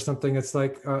something. It's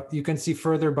like you can see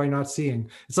further by not seeing.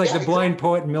 It's like Yeah, the blind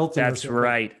poet Milton. That's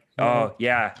right. Oh,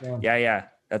 yeah. Yeah.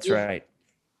 That's If- right.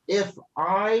 If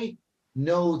I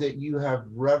know that you have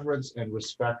reverence and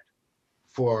respect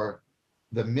for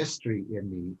the mystery in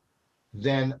me,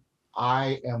 then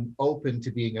I am open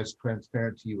to being as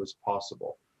transparent to you as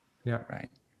possible. Yeah. Right.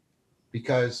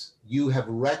 Because you have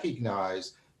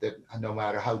recognized that no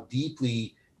matter how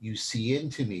deeply you see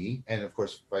into me, and of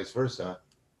course vice versa,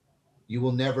 you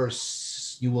will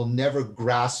never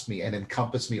grasp me and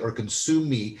encompass me or consume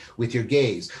me with your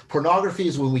gaze. Pornography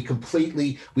is when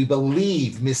we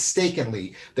believe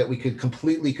mistakenly that we could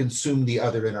completely consume the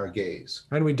other in our gaze.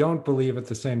 And we don't believe at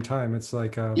the same time. It's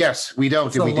like Yes, we don't.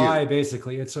 it's a We lie, do.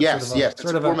 basically. It's Yes, it's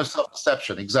a form of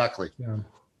self-deception. Exactly. Yeah.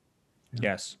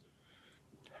 Yes.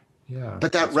 Yeah.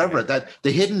 But that reverence, that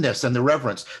the hiddenness and the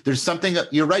reverence, there's something.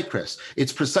 You're right, Chris.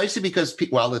 It's precisely because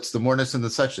it's the moreness and the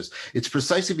suchness. It's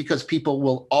precisely because people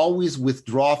will always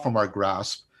withdraw from our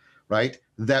grasp, right?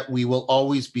 That we will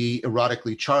always be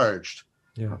erotically charged.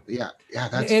 Yeah. Yeah.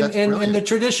 That's in the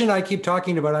tradition I keep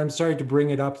talking about, I'm sorry to bring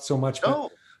it up so much,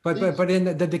 but in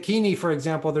the Dakini, for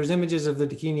example, there's images of the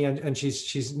Dakini, and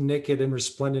she's naked and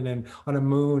resplendent and on a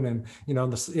moon, and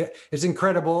it's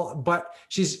incredible. But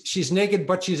she's naked,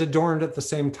 but she's adorned at the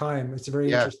same time. It's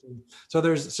very interesting. So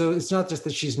it's not just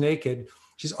that she's naked;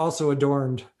 she's also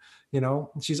adorned.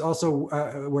 She's also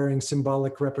wearing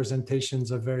symbolic representations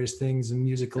of various things and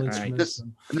musical instruments.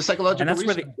 And the psychological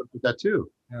research with that too.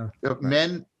 Yeah.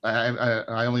 Men,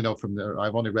 I only know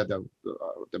I've only read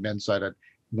the men's side.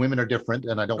 Women are different,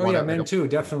 and I don't want to. Men too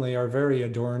definitely are very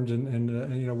adorned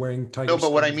and wearing tiger. No,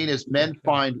 but what I mean is, men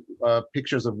find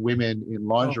pictures of women in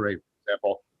lingerie, for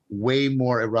example, way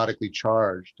more erotically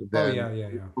charged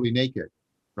than fully naked,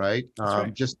 right?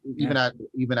 Right. Just even at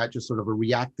just sort of a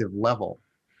reactive level,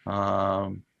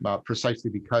 precisely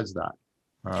because that.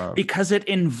 Because it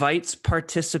invites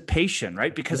participation,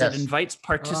 right? Because it invites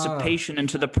participation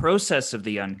into the process of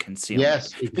the unconcealment. Yes,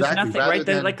 exactly. There's nothing,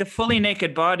 right? Like the fully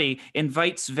naked body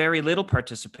invites very little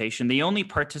participation. The only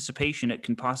participation it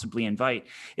can possibly invite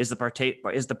is the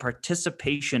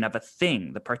participation of a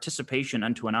thing, the participation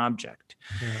unto an object.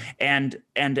 Yeah.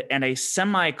 And a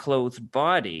semi-clothed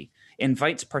body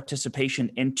invites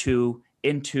participation into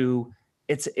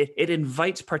it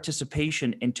invites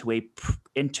participation into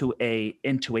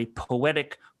a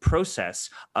poetic process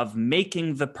of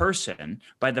making the person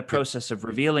by the process of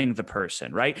revealing the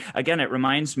person, right? Again, it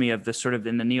reminds me of the sort of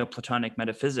in the Neoplatonic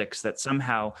metaphysics that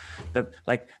somehow the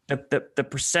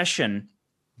procession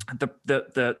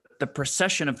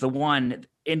of the one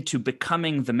into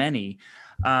becoming the many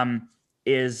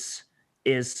is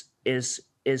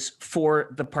for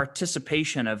the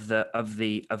participation of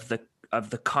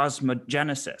the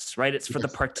cosmogenesis, right? It's for the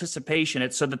participation.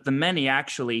 It's so that the many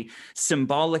actually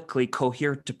symbolically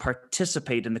cohere to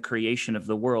participate in the creation of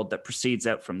the world that proceeds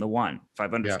out from the one, if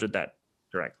I've understood that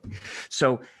correctly.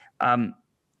 So,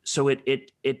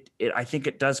 it I think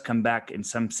it does come back in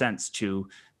some sense to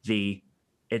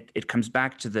it comes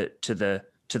back to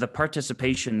the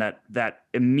participation that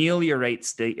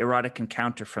ameliorates the erotic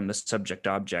encounter from the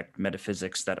subject-object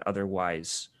metaphysics that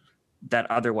otherwise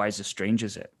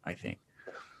estranges it, I think.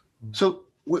 So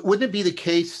wouldn't it be the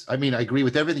case, I mean, I agree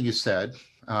with everything you said,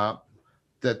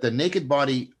 that the naked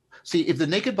body, if the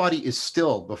naked body is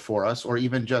still before us, or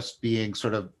even just being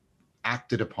sort of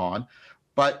acted upon,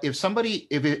 but if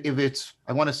it's,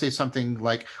 I want to say something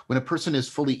like when a person is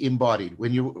fully embodied,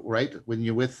 when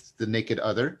you're with the naked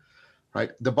other,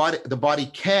 right? The body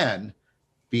can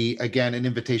be, again, an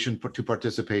invitation to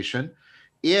participation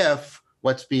if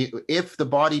the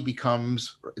body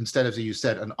becomes, instead of, as you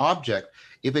said, an object,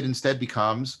 if it instead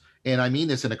becomes, and I mean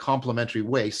this in a complimentary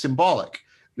way, symbolic.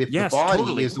 If the body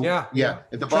totally. If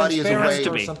the body is a way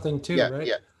or something too, right?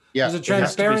 Yeah. There's a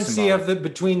transparency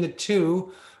between the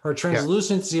two, or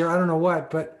translucency, or I don't know what,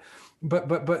 but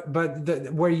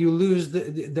where you lose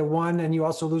the one and you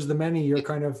also lose the many, you're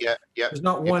kind of there's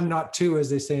not one, not two, as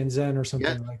they say in Zen or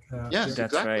something like that. Yes,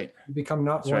 that's right. You become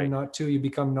not one, not two. You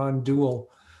become non-dual.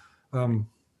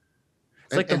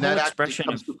 It's like the whole expression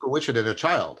comes to fruition in a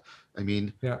child. I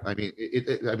mean,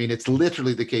 it's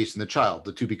literally the case in the child.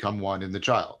 The two become one in the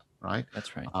child, right?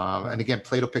 That's right. And again,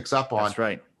 Plato picks up on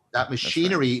that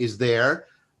machinery is there,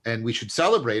 and we should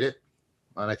celebrate it.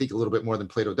 And I think a little bit more than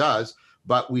Plato does.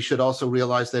 But we should also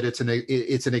realize that it's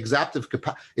an exaptive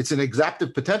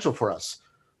potential for us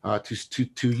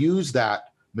to use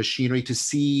that machinery to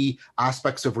see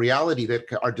aspects of reality that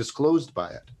are disclosed by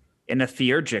it. In a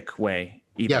theurgic way.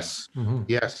 Even. Yes. Mhm.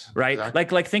 Yes. Right. Exactly.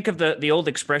 Like think of the old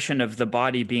expression of the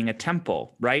body being a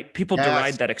temple, right? People Yes.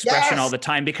 deride that expression Yes. all the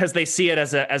time because they see it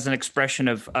as an expression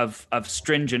of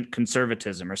stringent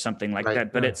conservatism or something like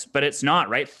Right. that. But it's not,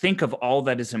 right? Think of all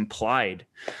that is implied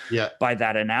Yeah. by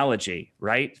that analogy,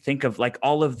 right? Think of like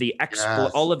all of the Yes.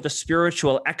 all of the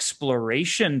spiritual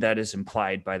exploration that is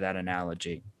implied by that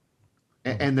analogy.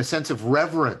 And the sense of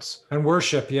reverence. And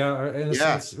worship, yeah. In a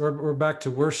Yeah. sense, we're back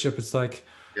to worship. It's like,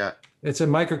 Yeah. it's a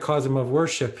microcosm of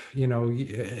worship,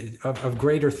 of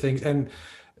greater things, and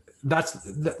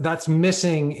that's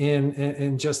missing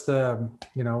in just the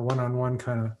one-on-one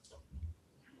kind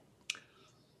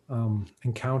of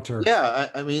encounter. Yeah,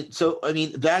 I mean,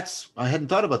 I hadn't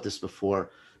thought about this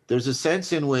before. There's a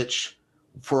sense in which,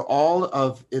 for all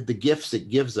of the gifts it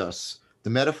gives us, the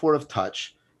metaphor of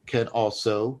touch can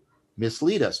also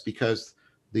mislead us, because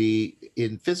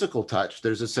in physical touch,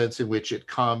 there's a sense in which it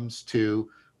comes to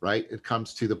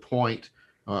the point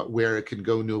where it can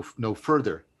go no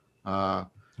further. And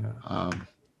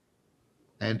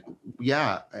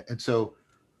so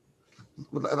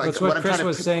like that's what Chris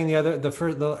was saying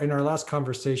in our last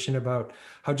conversation about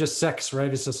how just sex,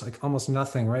 right? It's just like almost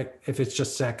nothing, right? If it's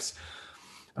just sex,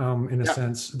 in a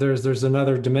sense, there's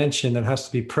another dimension that has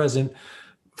to be present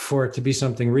for it to be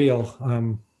something real.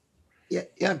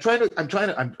 I'm trying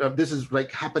to. This is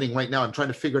like happening right now. I'm trying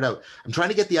to figure it out. I'm trying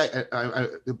to get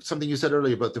something you said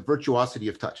earlier about the virtuosity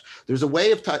of touch. There's a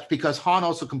way of touch, because Han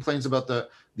also complains about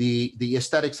the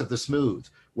aesthetics of the smooth,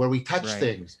 where we touch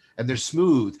things and they're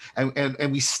smooth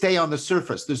and we stay on the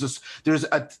surface.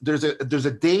 There's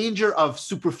a danger of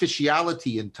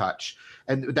superficiality in touch,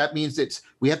 and that means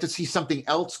we have to see something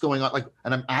else going on.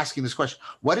 And I'm asking this question: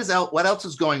 what else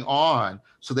is going on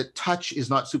so that touch is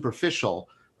not superficial?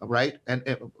 Right. And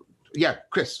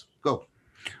Chris, go.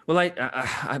 Well,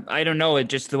 I don't know. It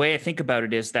just, the way I think about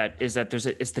it is that it's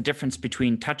the difference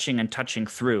between touching and touching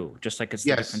through, just like it's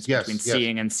the difference between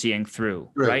seeing and seeing through,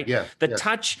 right? Yeah. The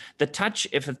touch,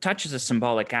 if the touch is a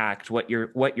symbolic act, what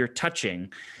you're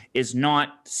touching is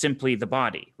not simply the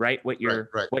body, right? What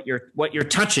you're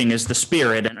touching is the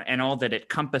spirit and all that it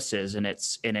compasses in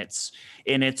its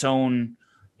own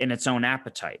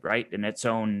appetite, right? In its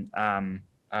own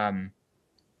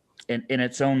in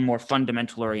its own more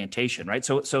fundamental orientation, right?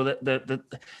 So the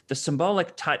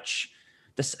symbolic touch,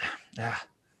 the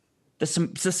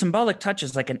symbolic touch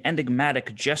is like an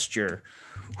enigmatic gesture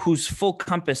whose full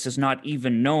compass is not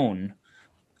even known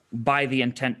by the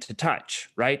intent to touch,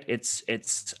 right?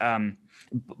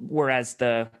 Whereas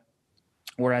the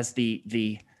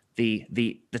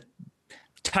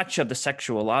touch of the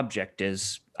sexual object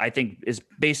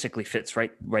basically fits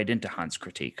right into Han's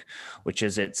critique, which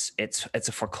is it's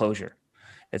a foreclosure.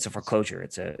 It's a foreclosure.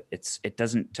 It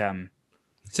doesn't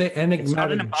say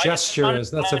enigmatic gesture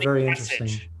that's a very interesting.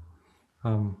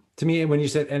 To me, when you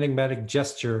said enigmatic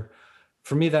gesture,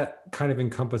 for me that kind of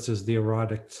encompasses the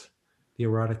erotic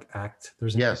act.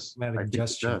 There's an enigmatic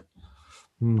gesture.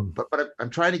 But I'm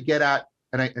trying to get at,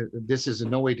 and this is in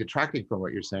no way detracting from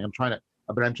what you're saying. I'm trying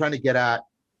to get at,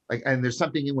 and there's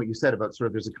something in what you said about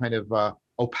there's a kind of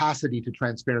opacity to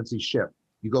transparency shift.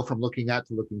 You go from looking at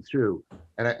to looking through,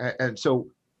 and so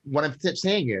what I'm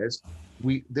saying is,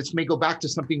 this may go back to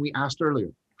something we asked earlier.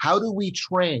 How do we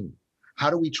train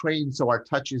so our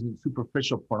touch isn't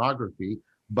superficial pornography,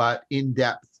 but in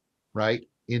depth, right?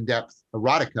 In depth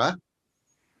erotica,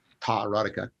 ta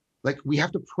erotica. Like, we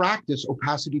have to practice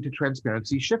opacity to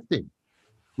transparency shifting.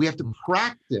 We have to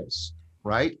practice,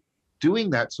 right?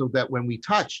 Doing that so that when we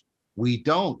touch, we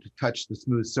don't touch the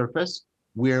smooth surface.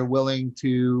 We're willing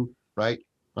to, right?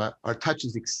 Our touch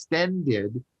is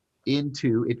extended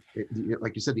into it,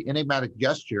 like you said, the enigmatic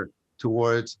gesture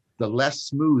towards the less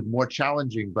smooth, more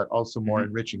challenging, but also more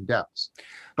enriching depths.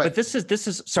 But this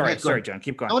is sorry, John,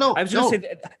 keep going. No, I was going to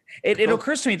say it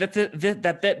occurs to me that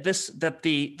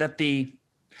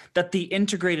the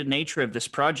integrated nature of this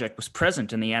project was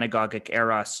present in the anagogic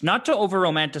eros, not to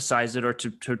over-romanticize it or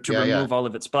to remove all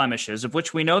of its blemishes, of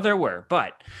which we know there were,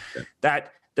 but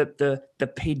that the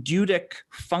paidetic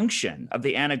function of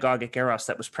the anagogic eros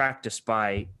that was practiced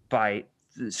by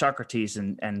Socrates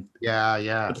and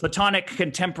the Platonic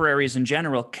contemporaries in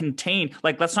general contained,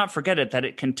 let's not forget that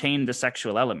it contained the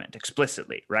sexual element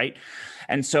explicitly, right?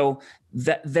 And so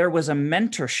that there was a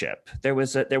mentorship, there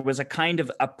was a kind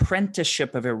of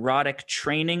apprenticeship of erotic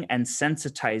training and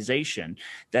sensitization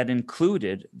that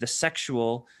included the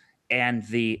sexual and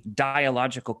the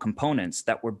dialogical components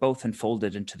that were both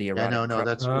enfolded into the erotic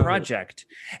that's project.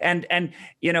 And and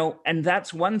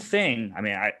that's one thing. I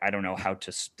mean, I don't know how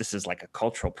to, this is like a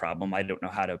cultural problem. I don't know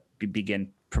how to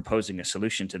begin proposing a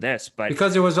solution to this, but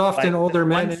because it was often older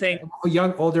men,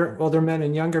 older men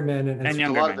and younger men, and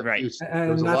younger men, right?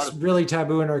 And that's really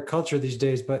taboo in our culture these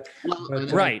days. But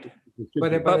right.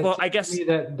 But I guess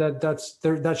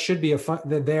that should be a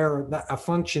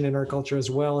function in our culture as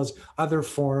well as other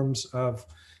forms of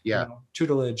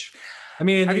tutelage. I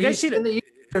mean, have you guys seen it?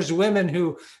 There's women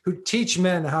who teach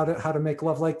men how to make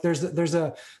love. Like there's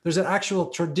an actual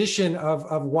tradition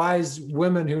of wise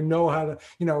women who know how to,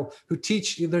 who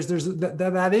teach.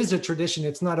 That is a tradition.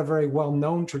 It's not a very well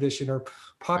known tradition or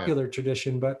popular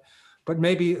tradition, but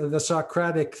maybe the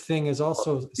Socratic thing is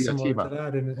also similar to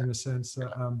that in a sense.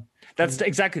 That's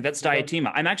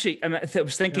Diotima. I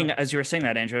was thinking as you were saying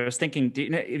that, Andrew, I was thinking,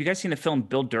 have you guys seen the film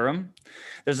Bill Durham?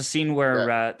 There's a scene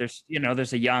where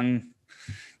there's a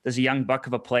young buck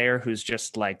of a player who's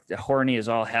just like horny as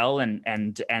all hell, and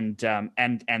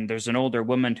there's an older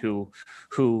woman who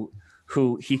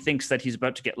he thinks that he's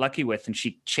about to get lucky with, and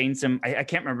she chains him. I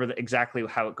can't remember exactly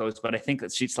how it goes, but I think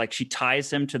that she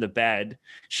ties him to the bed.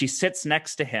 She sits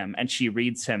next to him and she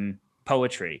reads him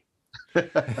poetry. You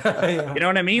know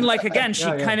what I mean? Like, again,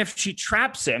 she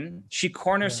traps him, she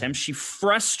corners him, she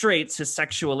frustrates his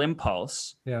sexual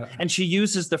impulse, and she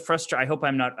uses the frustration. I hope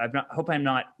I'm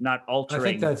not altering. I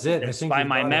think that's it. I think by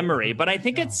my memory, but I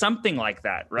think it's something like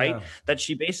that, right? Yeah. That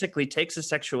she basically takes a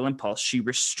sexual impulse, she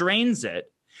restrains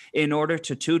it in order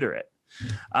to tutor it.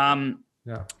 And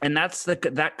that's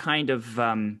that kind of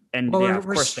of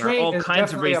course there are all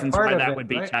kinds of reasons why that would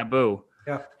be taboo.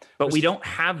 Yeah. But we don't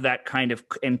have that kind of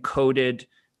encoded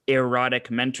erotic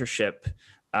mentorship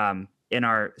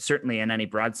certainly in any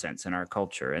broad sense in our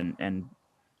culture. And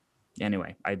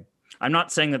anyway, I'm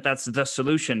not saying that that's the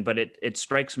solution, but it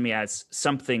strikes me as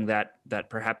something that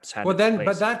perhaps had. But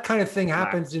that kind of thing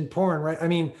happens in porn, right? I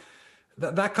mean,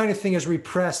 that kind of thing is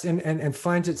repressed and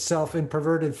finds itself in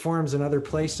perverted forms in other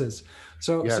places.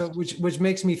 So which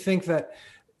makes me think that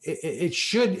there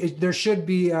should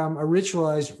be a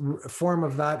ritualized form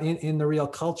of that in the real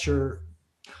culture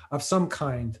of some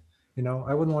kind.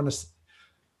 I wouldn't want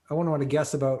to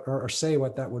guess about or say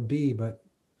what that would be, but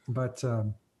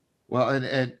well,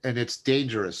 and it's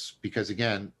dangerous because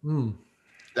again,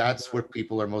 that's where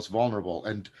people are most vulnerable,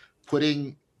 and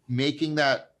making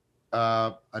that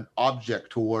an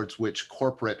object towards which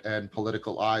corporate and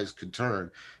political eyes could turn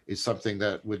is something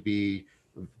that would be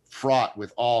fraught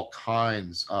with all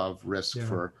kinds of risk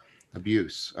for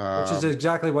abuse. Which is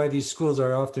exactly why these schools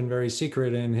are often very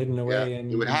secret and hidden away.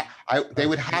 And they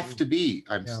would have to be,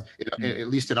 at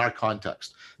least in our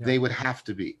context, they would have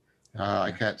to be.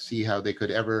 I can't see how they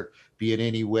could ever be in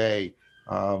any way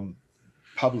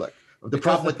public. The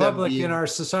public in our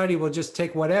society will just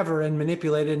take whatever and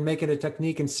manipulate it and make it a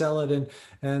technique and sell it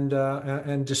and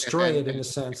destroy it in a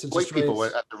sense. Destroy people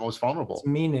at their most vulnerable. Its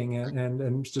meaning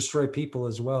and destroy people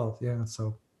as well. Yeah.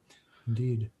 So,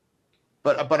 indeed.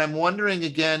 But I'm wondering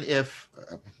again if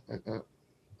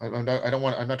I'm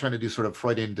not trying to do sort of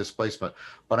Freudian displacement,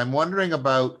 but I'm wondering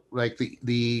about like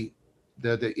the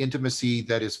intimacy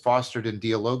that is fostered in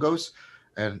Dialogos,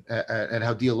 and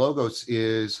how Dialogos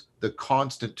is the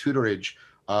constant tutorage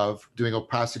of doing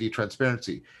opacity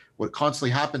transparency. What constantly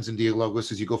happens in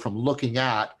Dialogos is you go from looking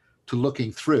at to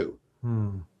looking through,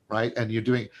 right? And you're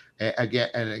doing again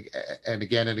and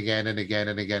again and again and again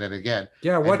and again and again.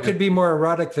 Yeah, what could be more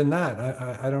erotic than that?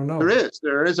 I don't know.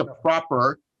 There is a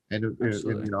proper, and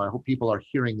I hope people are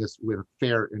hearing this with a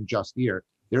fair and just ear.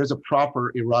 There is a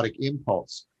proper erotic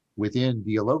impulse within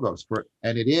Dialogos,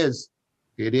 and it is,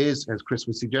 as Chris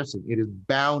was suggesting, it is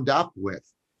bound up with,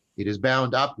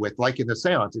 like in the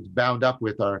seance, it's bound up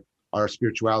with our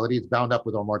spirituality, it's bound up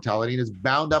with our mortality, and it's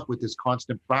bound up with this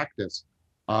constant practice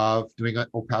of doing an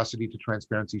opacity to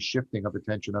transparency, shifting of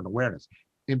attention and awareness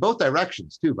in both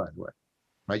directions too, by the way,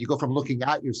 right? You go from looking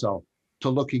at yourself to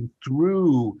looking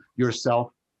through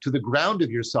yourself to the ground of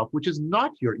yourself, which is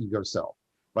not your ego self,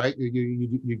 right?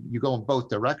 You go in both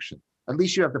directions. At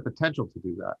least you have the potential to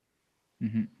do that.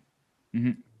 Mm-hmm.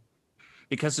 Mm-hmm.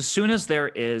 Because as soon as there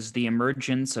is the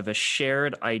emergence of a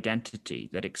shared identity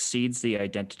that exceeds the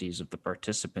identities of the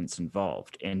participants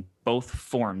involved in both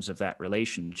forms of that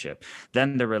relationship,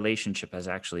 then the relationship has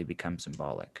actually become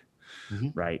symbolic,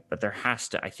 right? But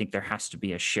I think there has to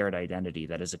be a shared identity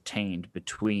that is attained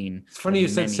between. It's funny you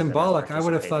said symbolic. I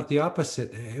would have thought the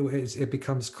opposite. It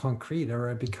becomes concrete,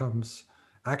 or it becomes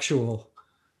actual.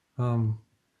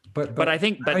 But I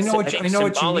think, I know what you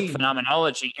symbolic mean.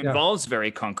 phenomenology involves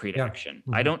very concrete Yeah. action.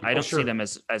 Mhm. I don't Sure. see them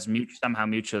as somehow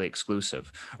mutually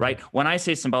exclusive, right? When I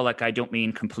say symbolic, I don't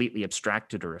mean completely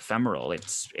abstracted or ephemeral.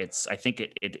 I think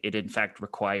it in fact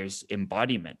requires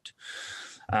embodiment.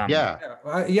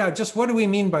 Yeah. Just what do we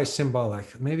mean by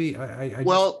symbolic? Maybe I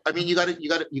Well, I mean, you got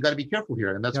to be careful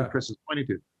here, and that's what Chris is pointing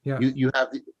to. Yeah.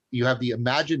 You have the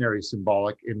imaginary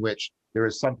symbolic, in which there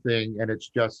is something, and it's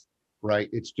just right.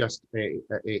 It's just a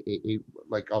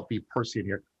like, I'll be Persian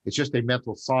here. It's just a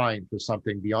mental sign for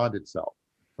something beyond itself,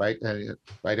 right? And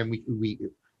we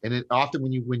and it, often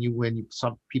when you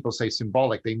some people say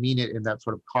symbolic, they mean it in that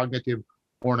sort of cognitive,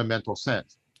 ornamental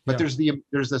sense. But there's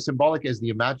the symbolic as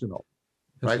the imaginal,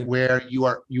 right, where you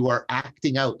are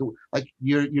acting out, like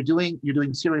you're doing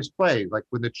serious play, like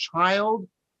when the child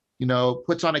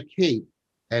puts on a cape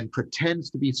and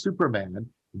pretends to be Superman.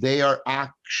 They are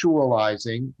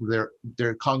actualizing,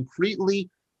 they're concretely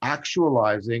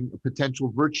actualizing potential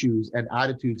virtues and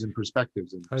attitudes and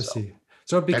perspectives in themselves. I see.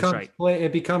 So it becomes play.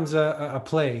 It becomes a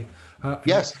play.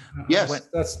 Yes.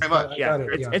 That's very much.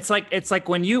 It's like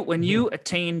when you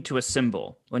attain to a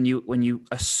symbol, when you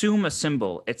assume a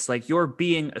symbol, it's like your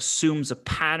being assumes a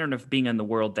pattern of being in the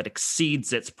world that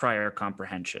exceeds its prior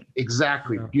comprehension.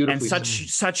 Exactly. Beautifully. And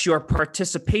such your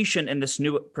participation in this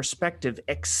new perspective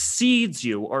exceeds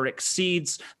you, or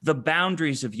exceeds the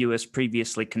boundaries of you as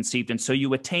previously conceived, and so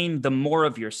you attain the more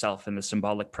of yourself in the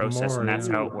symbolic process, and that's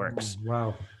how it works.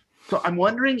 Wow. So I'm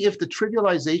wondering if the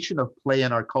trivialization of play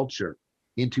in our culture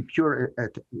into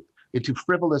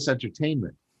frivolous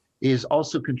entertainment is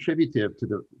also contributive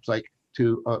to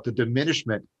the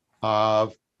diminishment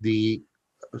of the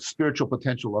spiritual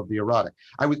potential of the erotic.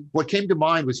 What came to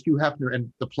mind was Hugh Hefner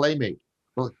and The Playmate.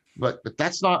 Well, but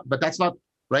that's not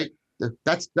right.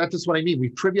 That's just what I mean.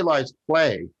 We've trivialized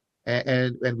play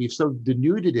and we've so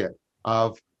denuded it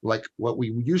of like what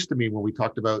we used to mean when we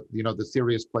talked about the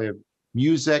serious play of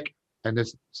music. And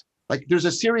there's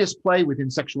a serious play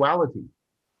within sexuality,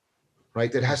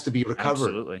 right? That has to be recovered.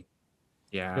 Absolutely.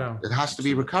 Yeah. It has to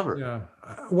be recovered. Yeah.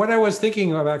 What I was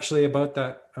thinking of actually about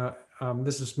that,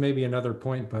 this is maybe another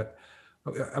point, but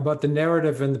about the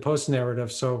narrative and the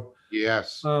post-narrative. So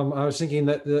yes, I was thinking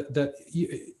that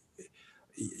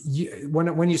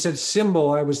when you said symbol,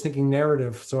 I was thinking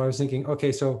narrative. So I was thinking,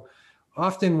 okay, so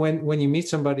often when you meet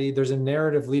somebody, there's a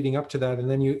narrative leading up to that, and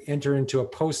then you enter into a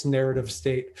post-narrative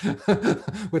state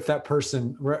with that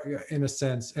person, in a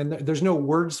sense, and there's no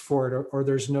words for it, or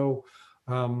there's no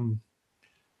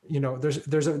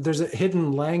there's a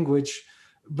hidden language,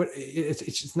 but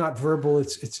it's not verbal,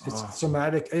 it's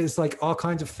somatic, it's like all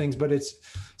kinds of things, but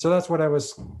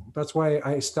that's why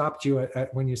I stopped you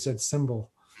at when you said symbol.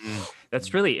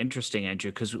 That's really interesting,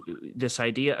 Andrew, because this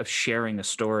idea of sharing a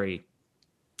story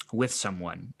with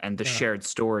someone, and the shared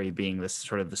story being this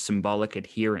sort of the symbolic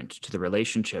adherent to the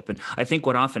relationship. And I think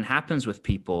what often happens with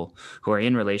people who are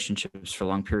in relationships for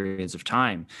long periods of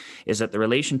time is that the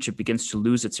relationship begins to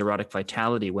lose its erotic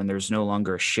vitality when there's no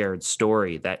longer a shared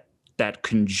story that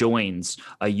conjoins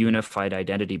a unified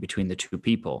identity between the two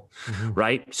people,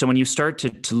 right? So when you start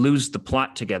to lose the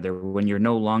plot together, when you're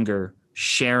no longer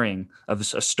sharing of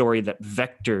a story that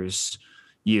vectors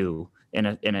you in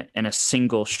a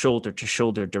single shoulder to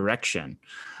shoulder direction.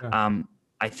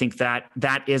 I think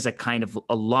that is a kind of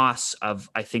a loss of,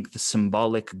 I think, the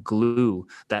symbolic glue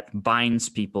that binds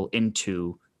people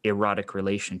into erotic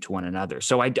relation to one another.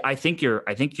 So I think you're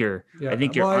onto I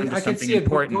can something see it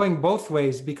important. going both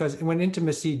ways, because when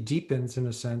intimacy deepens, in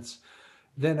a sense,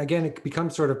 then again it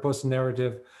becomes sort of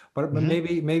post-narrative. But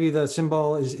maybe the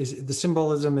symbol is the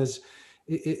symbolism is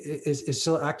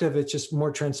still active. It's just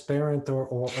more transparent or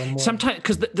more. Sometimes,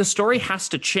 because the story has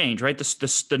to change, right?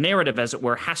 The narrative, as it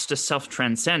were, has to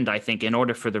self-transcend, I think, in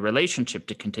order for the relationship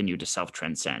to continue to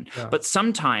self-transcend. Yeah. But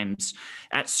sometimes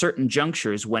at certain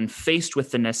junctures, when faced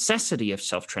with the necessity of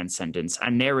self-transcendence, a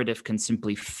narrative can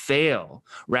simply fail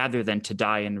rather than to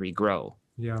die and regrow.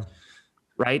 Yeah.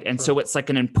 Right. And so it's like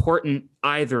an important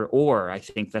either or, I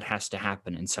think, that has to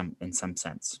happen in some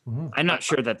sense. I'm not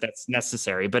sure that that's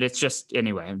necessary, but it's just,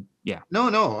 anyway. Yeah.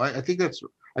 No, I think that's,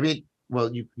 I mean,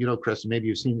 well, Chris, maybe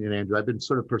you've seen it, Andrew. I've been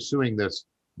sort of pursuing this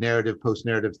narrative,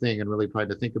 post-narrative thing and really trying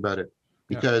to think about it,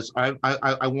 because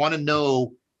I want to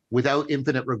know, without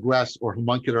infinite regress or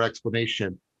homuncular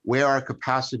explanation, where our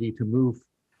capacity to move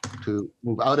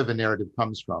out of a narrative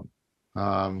comes from.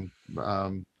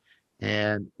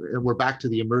 And we're back to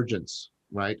the emergence,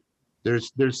 right?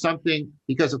 There's something,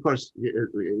 because of course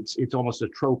it's almost a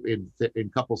trope in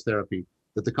couples therapy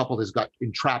that the couple has got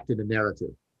entrapped in a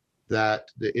narrative that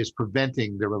is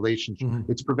preventing the relationship.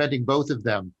 It's preventing both of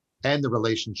them and the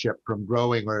relationship from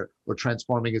growing or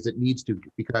transforming as it needs to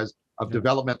because of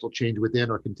developmental change within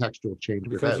or contextual change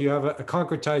because within. you have a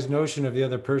concretized notion of the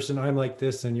other person. I'm like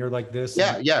this and you're like this.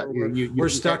 Yeah, and yeah. We're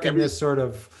stuck in this sort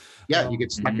of. You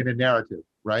get stuck in a narrative,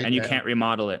 right? And you can't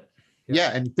remodel it.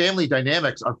 Yeah, and family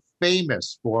dynamics are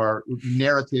famous for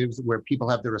narratives where people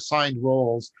have their assigned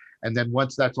roles, and then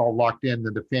once that's all locked in,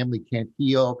 then the family can't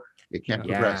heal, it can't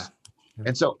progress.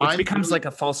 And so it becomes like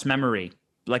a false memory,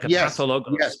 like a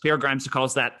pathologos. Yes. Pierre Grimes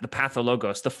calls that the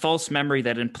pathologos, the false memory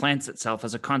that implants itself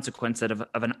as a consequence of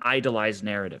an idolized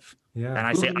narrative. Yeah. And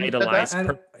I say idolized.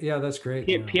 Yeah, that's great.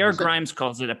 Pierre Grimes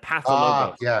calls it a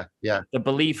pathologos. Yeah. The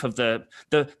belief of the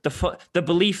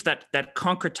belief that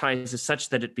concretizes such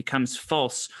that it becomes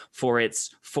false for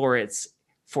its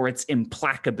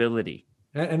implacability.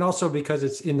 And also because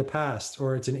it's in the past,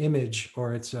 or it's an image,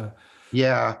 or it's a.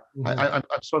 Yeah, I'm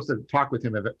supposed to talk with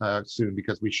him soon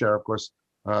because we share, of course,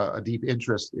 a deep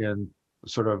interest in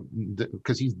sort of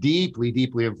because he's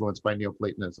deeply influenced by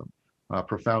Neoplatonism,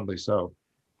 profoundly so.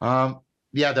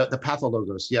 The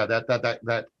pathologos. Yeah,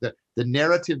 the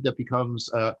narrative that becomes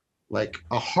like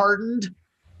a hardened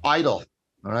idol.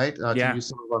 All right, to use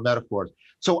some of our metaphors.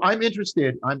 So I'm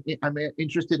interested. I'm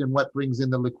interested in what brings in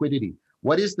the liquidity.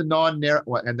 What is the non-narrative?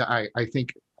 And I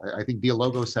think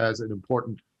Dialogos has an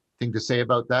important thing to say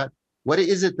about that. What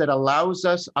is it that allows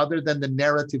us, other than the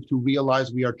narrative, to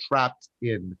realize we are trapped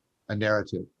in a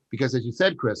narrative? Because as you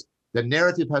said, Chris, the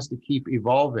narrative has to keep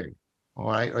evolving, all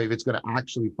right, or if it's going to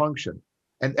actually function.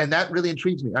 And that really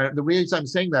intrigues me. The reason I'm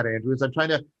saying that, Andrew, is I'm trying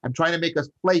to make us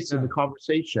place in the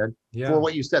conversation for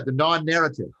what you said, the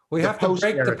non-narrative. We have to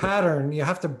break the pattern. You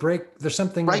have to break. There's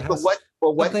something right. But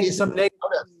what is some negative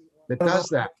that does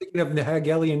that? I'm thinking of the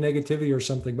Hegelian negativity or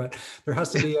something, but there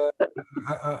has to be a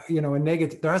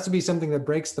negative. There has to be something that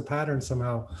breaks the pattern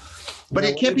somehow. But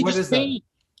it can't be just pain.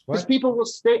 Because people will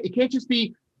stay. It can't just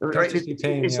be. Right.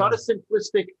 It's not a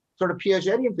simplistic sort of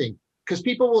Piagetian thing. Because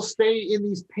people will stay in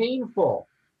these painful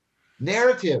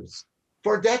narratives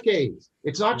for decades.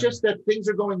 It's not just that things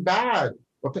are going bad.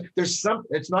 It's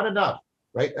not enough,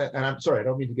 right? And I'm sorry, I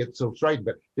don't mean to get so strident,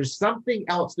 but there's something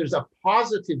else. There's a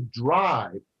positive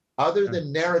drive other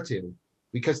than narrative,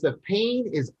 because the pain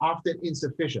is often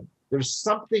insufficient. There's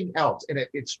something else. And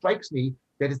it strikes me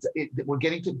that that we're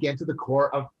getting to get to the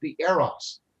core of the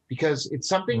eros, because it's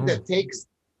something that takes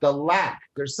the lack.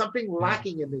 There's something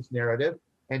lacking in this narrative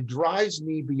and drives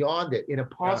me beyond it in a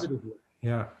positive way.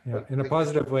 Yeah, in a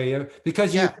positive way. Yeah.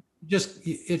 Because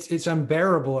it's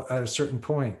unbearable at a certain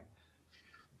point.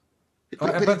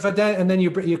 But then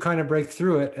you kind of break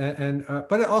through it,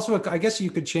 but also I guess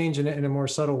you could change in a more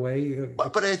subtle way.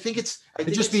 But I think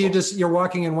you're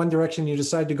walking in one direction, you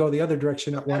decide to go the other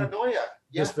direction at one. Paranoia.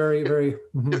 Yeah. Just very, very.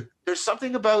 There's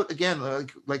something about, again,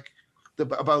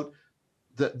 about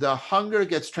the hunger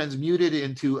gets transmuted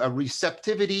into a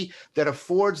receptivity that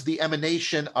affords the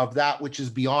emanation of that which is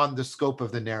beyond the scope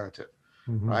of the narrative,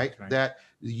 right? That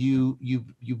you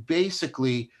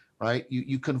basically. Right,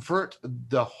 you convert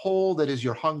the hole that is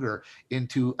your hunger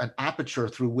into an aperture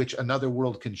through which another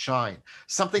world can shine.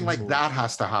 Something like that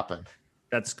has to happen.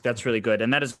 That's really good,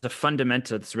 and that is a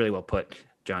fundamental. That's really well put,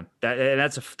 John.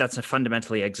 That's a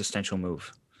fundamentally existential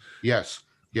move. Yes.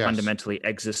 Fundamentally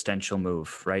existential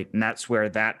move, right? And that's where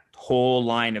that whole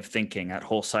line of thinking, that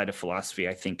whole side of philosophy,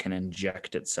 I think, can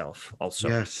inject itself also.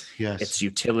 Yes. Its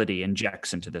utility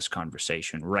injects into this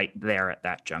conversation right there at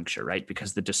that juncture, right?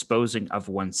 Because the disposing of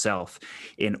oneself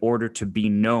in order to be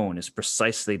known is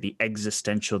precisely the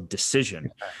existential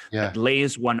decision that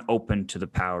lays one open to the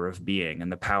power of being and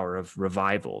the power of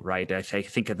revival, right? I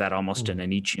think of that almost in a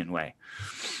Nietzschean way.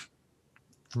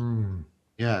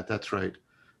 Yeah, that's right.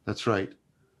 So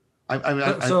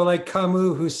like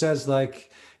Camus, who says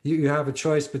like you have a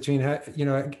choice between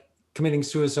committing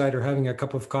suicide or having a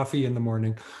cup of coffee in the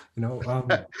morning, it's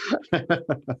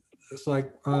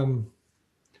like but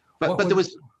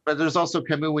there's also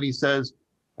Camus when he says,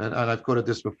 and I've quoted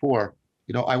this before,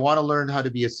 I want to learn how to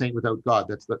be a saint without God.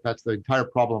 That's the entire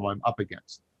problem I'm up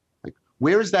against. Like,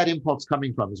 where is that impulse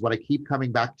coming from is what I keep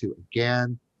coming back to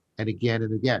again and again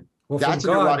and again. Well, that's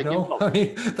from an God, erotic no? impulse. I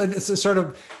mean, it's a sort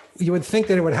of, you would think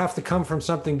that it would have to come from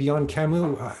something beyond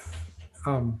Camus.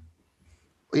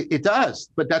 It does,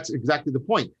 but that's exactly the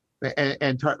point.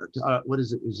 And what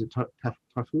is it? Is it Tartuffe?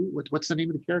 What's the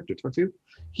name of the character? Tartuffe?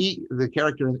 The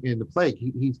character in the Plague.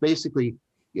 He's basically,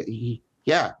 the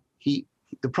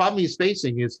problem he's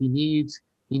facing is he needs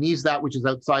that which is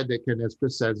outside that can, as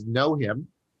Chris says, know him,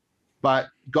 but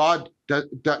God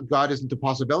isn't a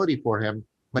possibility for him.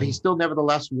 But he still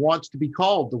nevertheless wants to be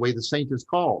called the way the saint is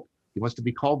called. He wants to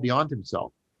be called beyond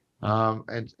himself.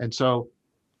 And so,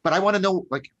 but I want to know,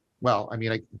 like, well, I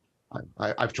mean,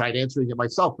 I've tried answering it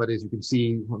myself, but as you can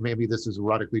see, maybe this is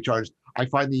erotically charged. I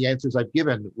find the answers I've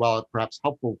given, while perhaps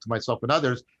helpful to myself and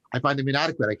others, I find them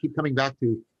inadequate. I keep coming back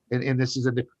to, and this is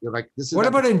this is. What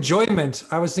about enjoyment?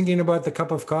 I was thinking about the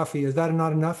cup of coffee. Is that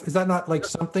not enough? Is that not like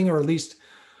something, or at least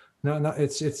no,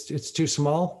 it's too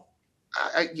small?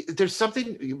 There's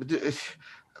something.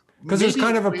 Because there's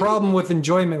kind of a problem with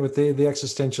enjoyment with the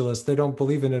existentialists. They don't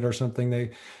believe in it or something.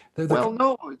 They're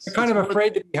kind of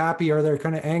afraid to be happy, or they're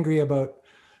kind of angry about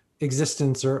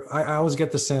existence. Or I always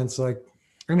get the sense like,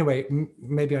 anyway,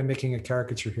 maybe I'm making a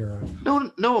caricature here.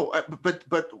 No, but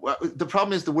the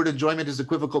problem is the word enjoyment is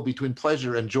equivocal between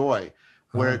pleasure and joy,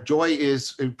 where joy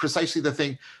is precisely the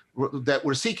thing that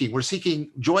we're seeking. We're seeking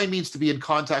joy means to be in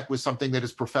contact with something that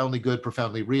is profoundly good,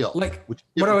 profoundly real. Like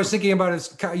what I was thinking about is,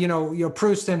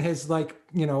 Proust and his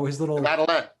his little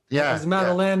Madeleine. Yeah, his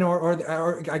Madeleine,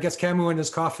 or I guess Camus and his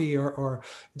coffee, or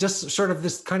just sort of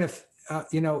this kind of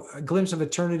a glimpse of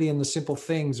eternity in the simple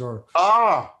things. Or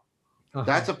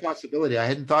that's a possibility. I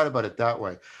hadn't thought about it that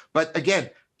way. But again,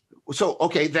 so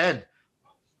okay then.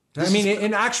 I mean,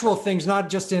 in actual things, not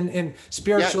just in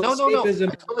spiritual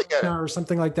escapism or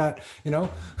something like that,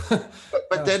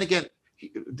 But then again,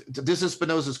 this is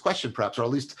Spinoza's question, perhaps, or at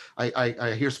least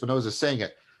I hear Spinoza saying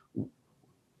it.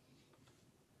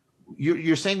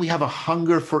 You're saying we have a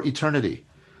hunger for eternity.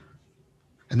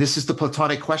 And this is the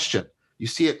Platonic question. You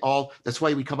see it all. That's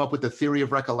why we come up with the theory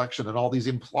of recollection and all these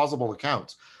implausible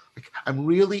accounts. Like, I'm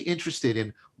really interested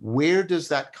in where does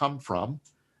that come from?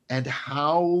 And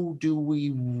how do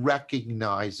we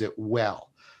recognize it well?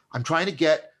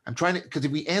 Because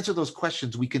if we answer those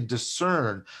questions, we can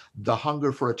discern the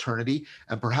hunger for eternity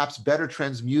and perhaps better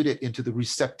transmute it into the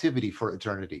receptivity for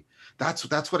eternity. That's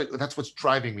what's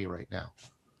driving me right now.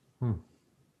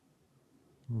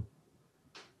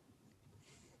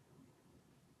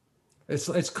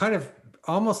 It's kind of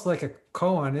almost like a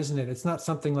koan, isn't it? It's not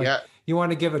something like you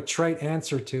want to give a trite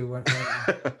answer to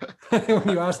when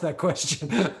you ask that question.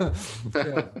 No,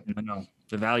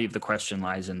 the value of the question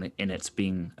lies in its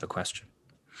being a question.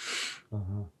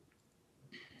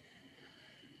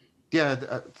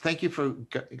 Thank you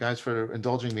guys for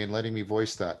indulging me and letting me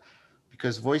voice that,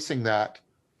 because voicing that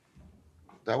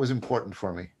was important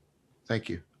for me. Thank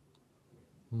you.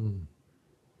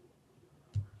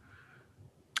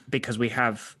 Because we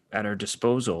have at our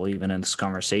disposal, even in this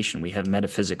conversation, we have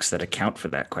metaphysics that account for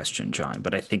that question, John.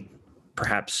 But I think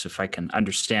perhaps if I can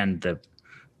understand the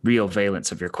real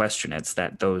valence of your question, it's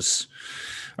that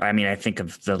I think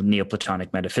of the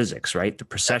Neoplatonic metaphysics, right? The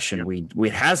procession, we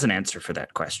has an answer for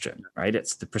that question, right?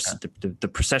 It's the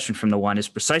procession from the one is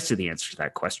precisely the answer to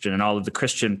that question. And all of the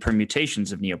Christian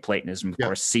permutations of Neoplatonism, of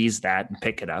course, seize that and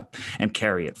pick it up and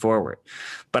carry it forward.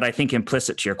 But I think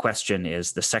implicit to your question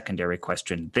is the secondary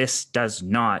question. This does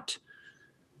not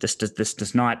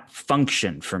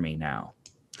function for me now.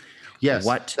 Yes.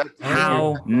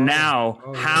 How now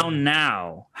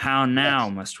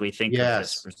must we think of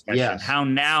this procession? Yes. How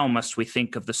now must we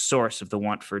think of the source of the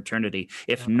want for eternity,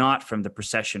 if not from the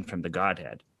procession from the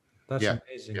Godhead? That's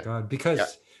amazing, God.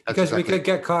 Because we could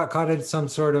get caught in some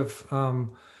sort of,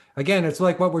 again, it's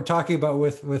like what we're talking about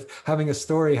with having a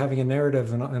story, having a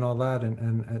narrative and all that.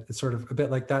 And it's sort of a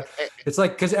bit like that. It's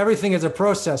like, because everything is a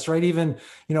process, right? Even,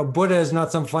 Buddha is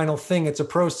not some final thing. It's a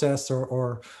process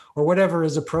or whatever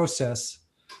is a process.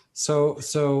 So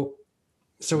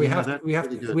we have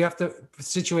to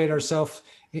situate ourselves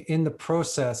in the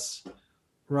process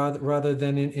rather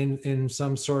than in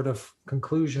some sort of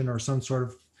conclusion or some sort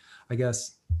of, I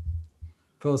guess,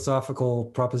 philosophical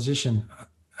proposition.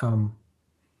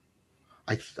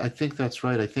 I think that's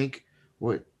right. I think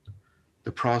what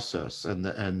the process and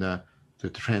the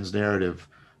transnarrative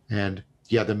and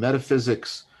the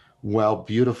metaphysics, while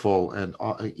beautiful and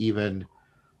even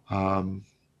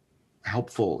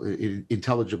helpful,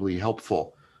 intelligibly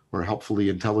helpful or helpfully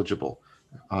intelligible.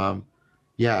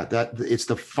 That it's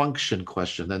the function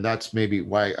question, and that's maybe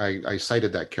why I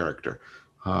cited that character,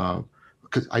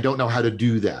 because I don't know how to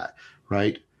do that,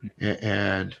 right?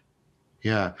 And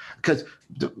because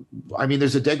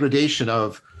there's a degradation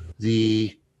of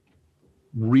the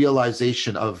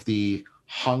realization of the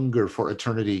hunger for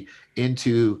eternity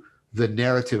into the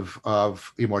narrative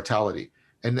of immortality.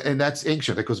 And that's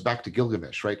ancient. That goes back to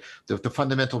Gilgamesh, right? The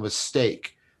fundamental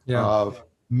mistake of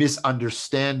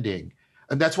misunderstanding.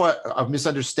 And that's why of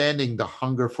misunderstanding the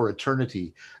hunger for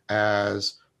eternity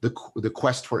as the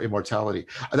quest for immortality.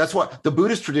 That's what the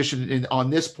Buddhist tradition on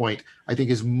this point, I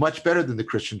think, is much better than the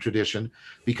Christian tradition,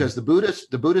 because the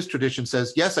Buddhist tradition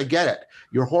says, yes, I get it.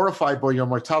 You're horrified by your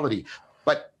mortality.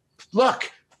 But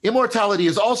look, immortality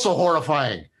is also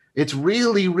horrifying. It's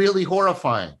really, really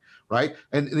horrifying. right?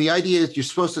 And the idea is you're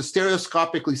supposed to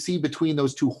stereoscopically see between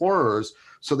those two horrors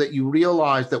so that you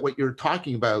realize that what you're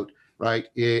talking about, right,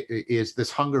 is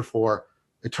this hunger for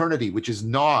eternity, which is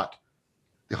not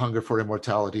the hunger for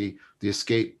immortality, the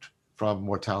escape from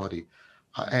mortality.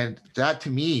 And that to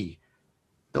me,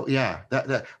 yeah,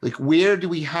 that like where do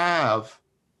we have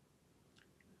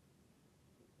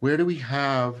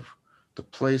the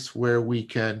place where we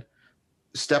can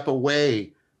step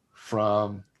away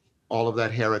from all of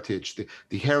that heritage, the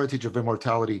heritage of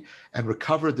immortality, and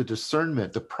recover the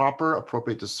discernment, the proper,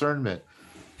 appropriate discernment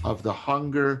of the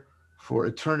hunger for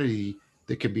eternity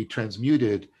that can be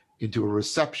transmuted into a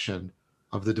reception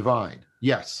of the divine?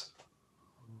 Yes.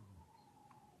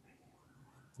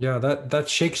 Yeah, that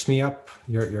shakes me up.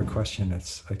 Your question.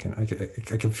 I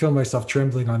can feel myself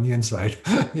trembling on the inside.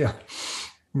 Yeah.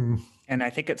 And I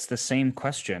think it's the same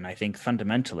question. I think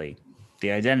fundamentally,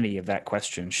 the identity of that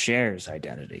question shares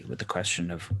identity with the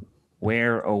question of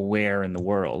where, oh, where in the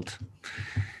world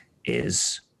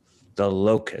is the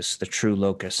locus, the true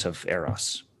locus of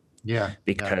Eros. Yeah.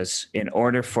 Because in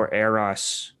order for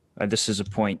Eros, this is a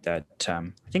point that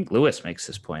I think Lewis makes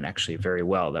this point actually very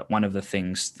well, that one of the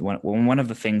things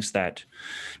that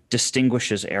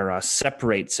distinguishes Eros,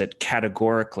 separates it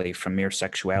categorically from mere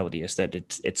sexuality, is that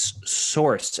its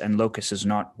source and locus is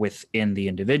not within the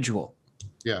individual.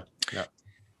 Yeah.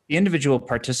 The individual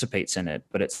participates in it,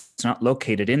 but it's not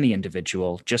located in the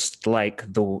individual, just like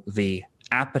the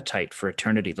appetite for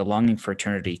eternity, the longing for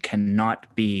eternity cannot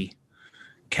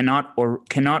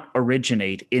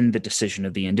originate in the decision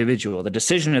of the individual. The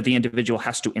decision of the individual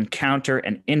has to encounter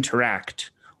and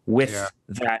interact with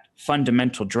that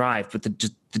fundamental drive, but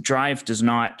the drive does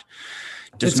not.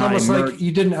 It's almost like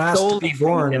you didn't ask to be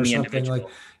born or something. Like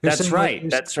that's right.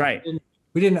 That's right.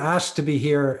 We didn't ask to be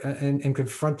here and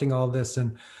confronting all this,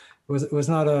 and it was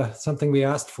not something we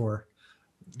asked for.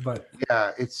 But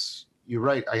yeah, you're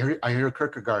right. I hear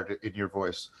Kierkegaard in your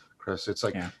voice, Chris. It's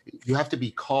like you have to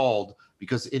be called,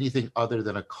 because anything other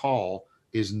than a call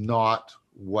is not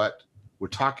what we're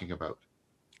talking about.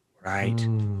 Right.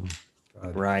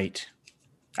 Right.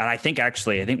 And I think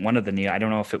one of I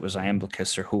don't know if it was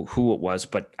Iamblichus or who it was,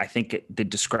 but I think they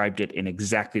described it in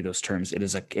exactly those terms. They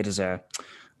describe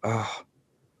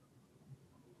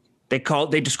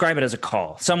it as a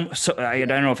call. I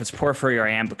don't know if it's Porphyry or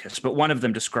Iamblichus, but one of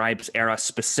them describes Eros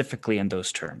specifically in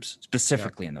those terms.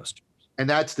 And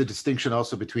that's the distinction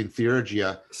also between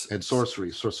theurgia and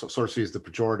sorcery. Sorcery is the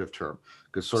pejorative term,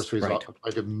 because sorcery is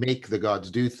applied to make the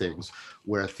gods do things,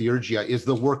 where theurgia is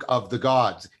the work of the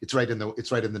gods. It's right in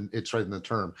the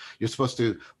term. You're supposed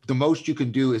to, the most you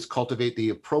can do is cultivate the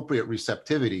appropriate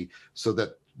receptivity, so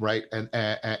that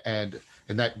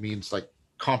and that means like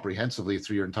comprehensively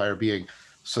through your entire being,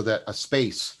 so that a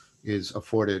space is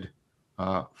afforded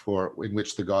in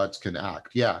which the gods can act.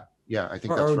 Yeah, I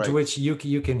think that's right. To which you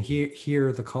can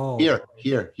hear the call. Here.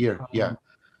 Yeah.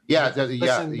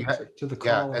 To the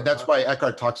call. And that's why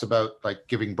Eckhart talks about like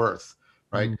giving birth,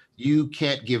 right? You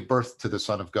can't give birth to the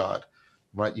Son of God.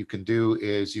 What you can do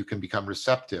is you can become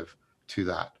receptive to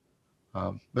that.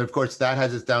 But of course, that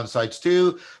has its downsides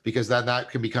too, because then that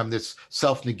can become this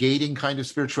self-negating kind of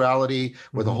spirituality,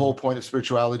 where the whole point of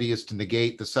spirituality is to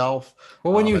negate the self.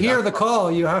 Well, when you hear the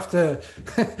call, you have to,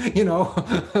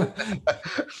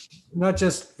 not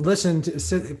just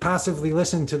passively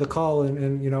listen to the call,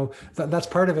 and that's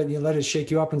part of it. You let it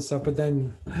shake you up and stuff, but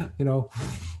then,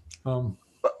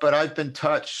 But I've been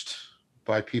touched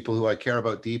by people who I care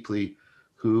about deeply,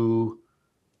 who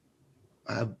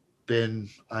have been,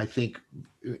 I think,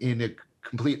 in a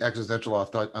complete existential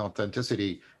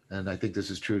authenticity, and I think this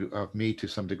is true of me to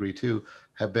some degree too,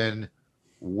 have been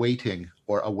waiting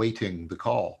or awaiting the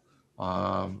call,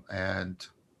 and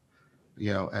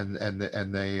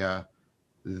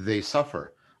they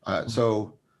suffer.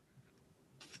 So,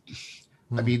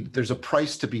 I mean, there's a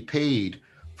price to be paid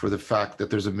for the fact that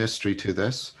there's a mystery to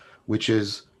this, which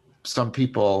is some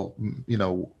people,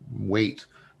 wait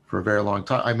for a very long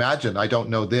time. I imagine, I don't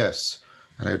know this,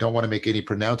 and I don't want to make any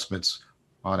pronouncements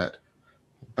on it,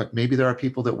 but maybe there are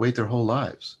people that wait their whole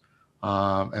lives.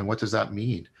 And what does that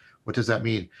mean? What does that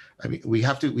mean? I mean, we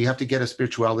have to get a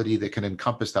spirituality that can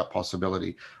encompass that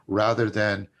possibility, rather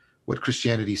than what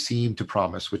Christianity seemed to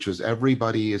promise, which was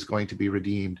everybody is going to be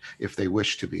redeemed if they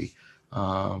wish to be.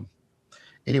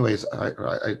 Anyways,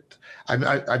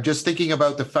 I'm just thinking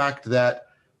about the fact that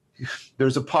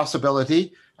there's a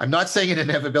possibility. I'm not saying an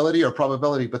inevitability or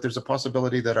probability, but there's a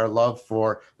possibility that our love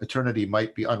for eternity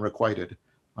might be unrequited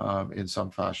in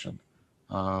some fashion.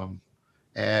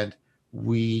 And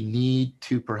we need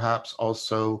to perhaps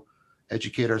also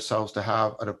educate ourselves to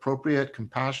have an appropriate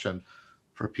compassion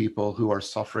for people who are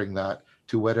suffering that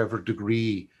to whatever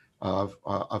degree of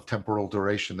temporal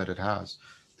duration that it has.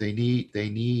 They need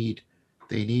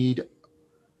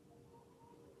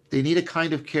a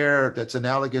kind of care that's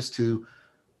analogous to,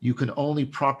 you can only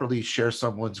properly share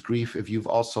someone's grief if you've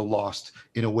also lost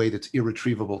in a way that's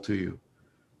irretrievable to you,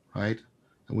 right?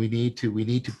 And we need to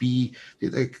be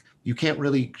like, you can't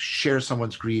really share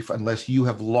someone's grief unless you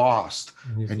have lost,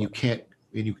 and you can't,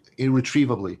 and you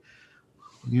irretrievably.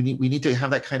 We need to have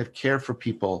that kind of care for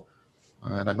people.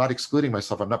 And I'm not excluding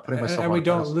myself. I'm not putting myself. And we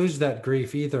don't lose that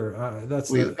grief either.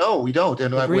 No, we don't.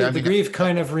 And the grief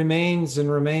kind of remains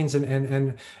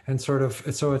and sort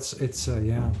of. So it's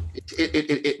yeah.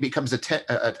 It becomes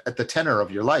at the tenor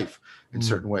of your life in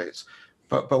certain ways.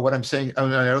 But what I'm saying,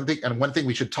 I don't think, and one thing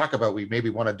we should talk about, we maybe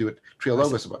want to do it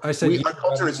Triologos about. Our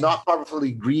culture has not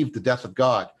properly grieved the death of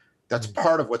God. That's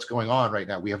part of what's going on right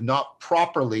now. We have not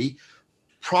properly,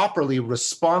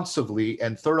 responsively,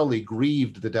 and thoroughly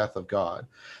grieved the death of God.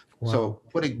 Wow. So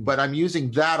but I'm using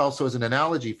that also as an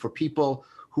analogy for people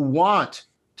who want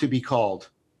to be called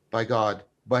by God,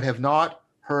 but have not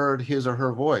heard his or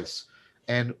her voice,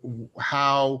 and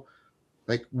how,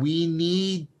 like, we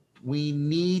need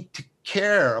to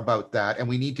care about that, and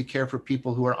we need to care for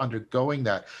people who are undergoing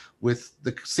that with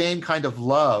the same kind of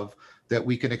love that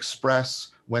we can express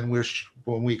when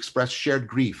we express shared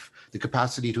grief, the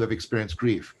capacity to have experienced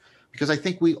grief. Because I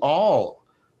think we all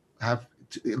have,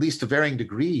 at least to varying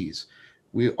degrees,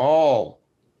 we all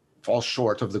fall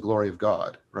short of the glory of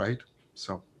God, right?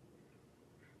 So.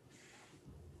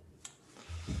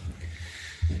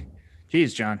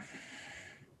 Geez, John.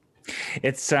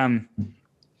 It's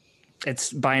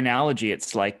by analogy,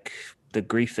 it's like the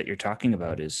grief that you're talking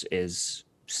about is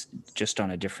just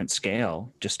on a different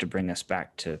scale, just to bring us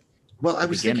back to. Well, I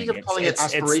was thinking of calling it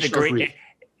aspirational grief.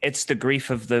 It's the grief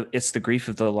of the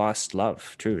lost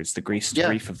love. True, it's the grief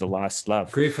of the lost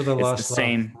love. Grief of the lost love. It's the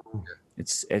same.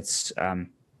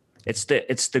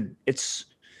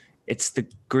 It's the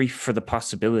grief for the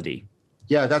possibility.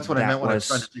 Yeah, that's what I meant when I was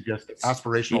trying to suggest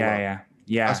aspirational love.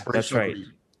 Yeah, that's right. Grief.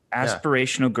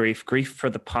 Aspirational grief for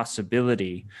the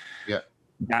possibility. Yeah.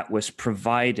 That was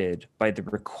provided by the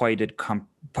requited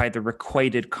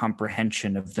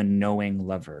comprehension of the knowing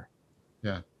lover.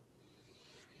 Yeah.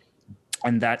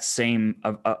 And that same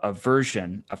a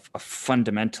version of a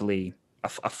fundamental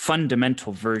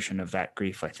version of that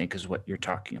grief, I think, is what you're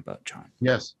talking about, John.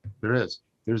 Yes, there is.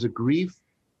 There's a grief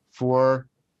for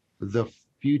the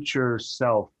future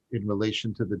self in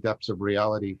relation to the depths of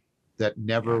reality that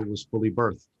never was fully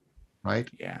birthed, right?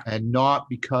 Yeah. And not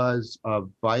because of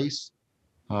vice,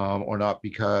 or not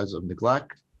because of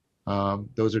neglect.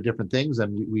 Those are different things,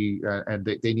 and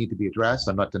they need to be addressed.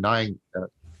 I'm not denying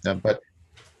them, but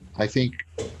I think,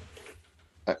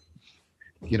 I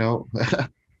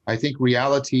think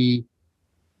reality.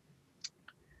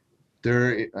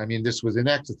 This was in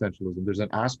existentialism. There's an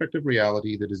aspect of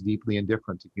reality that is deeply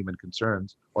indifferent to human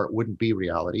concerns, or it wouldn't be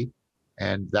reality,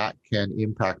 and that can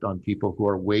impact on people who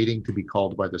are waiting to be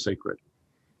called by the sacred.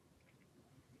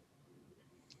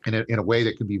 In a way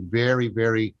that can be very,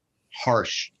 very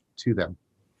harsh to them.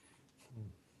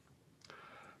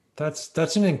 That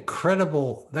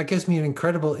gives me an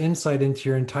incredible insight into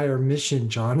your entire mission,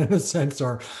 John, in a sense,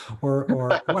 or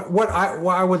what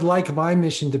I would like my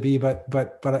mission to be, but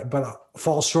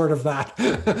fall short of that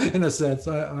in a sense.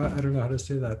 I don't know how to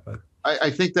say that, but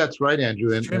I think that's right,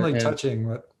 Andrew. Extremely touching.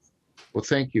 Well,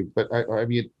 thank you. But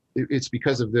it's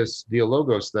because of this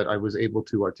Dialogos that I was able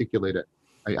to articulate it.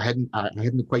 I hadn't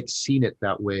quite seen it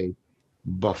that way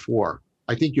before.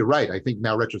 I think you're right. I think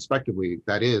now retrospectively,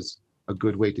 that is a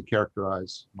good way to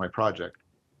characterize my project.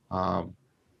 But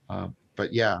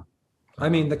yeah.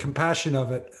 The compassion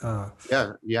of it.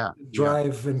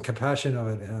 Drive and compassion of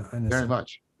it.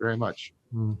 Very much.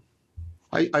 Mm.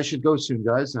 I should go soon,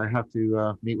 guys. I have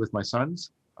to meet with my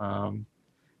sons. I'm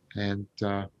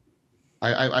kind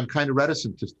of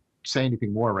reticent to say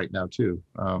anything more right now too.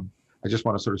 I just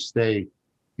want to sort of stay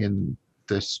in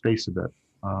this space a bit.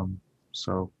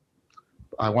 So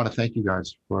I want to thank you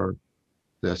guys for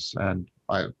this, and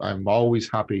I'm always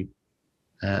happy,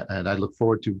 and I look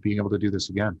forward to being able to do this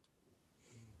again.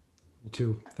 Me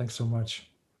too. Thanks so much,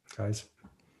 guys.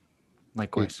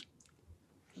 Likewise.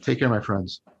 Take care, my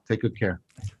friends. Take good care.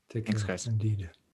 Thanks, guys. Indeed.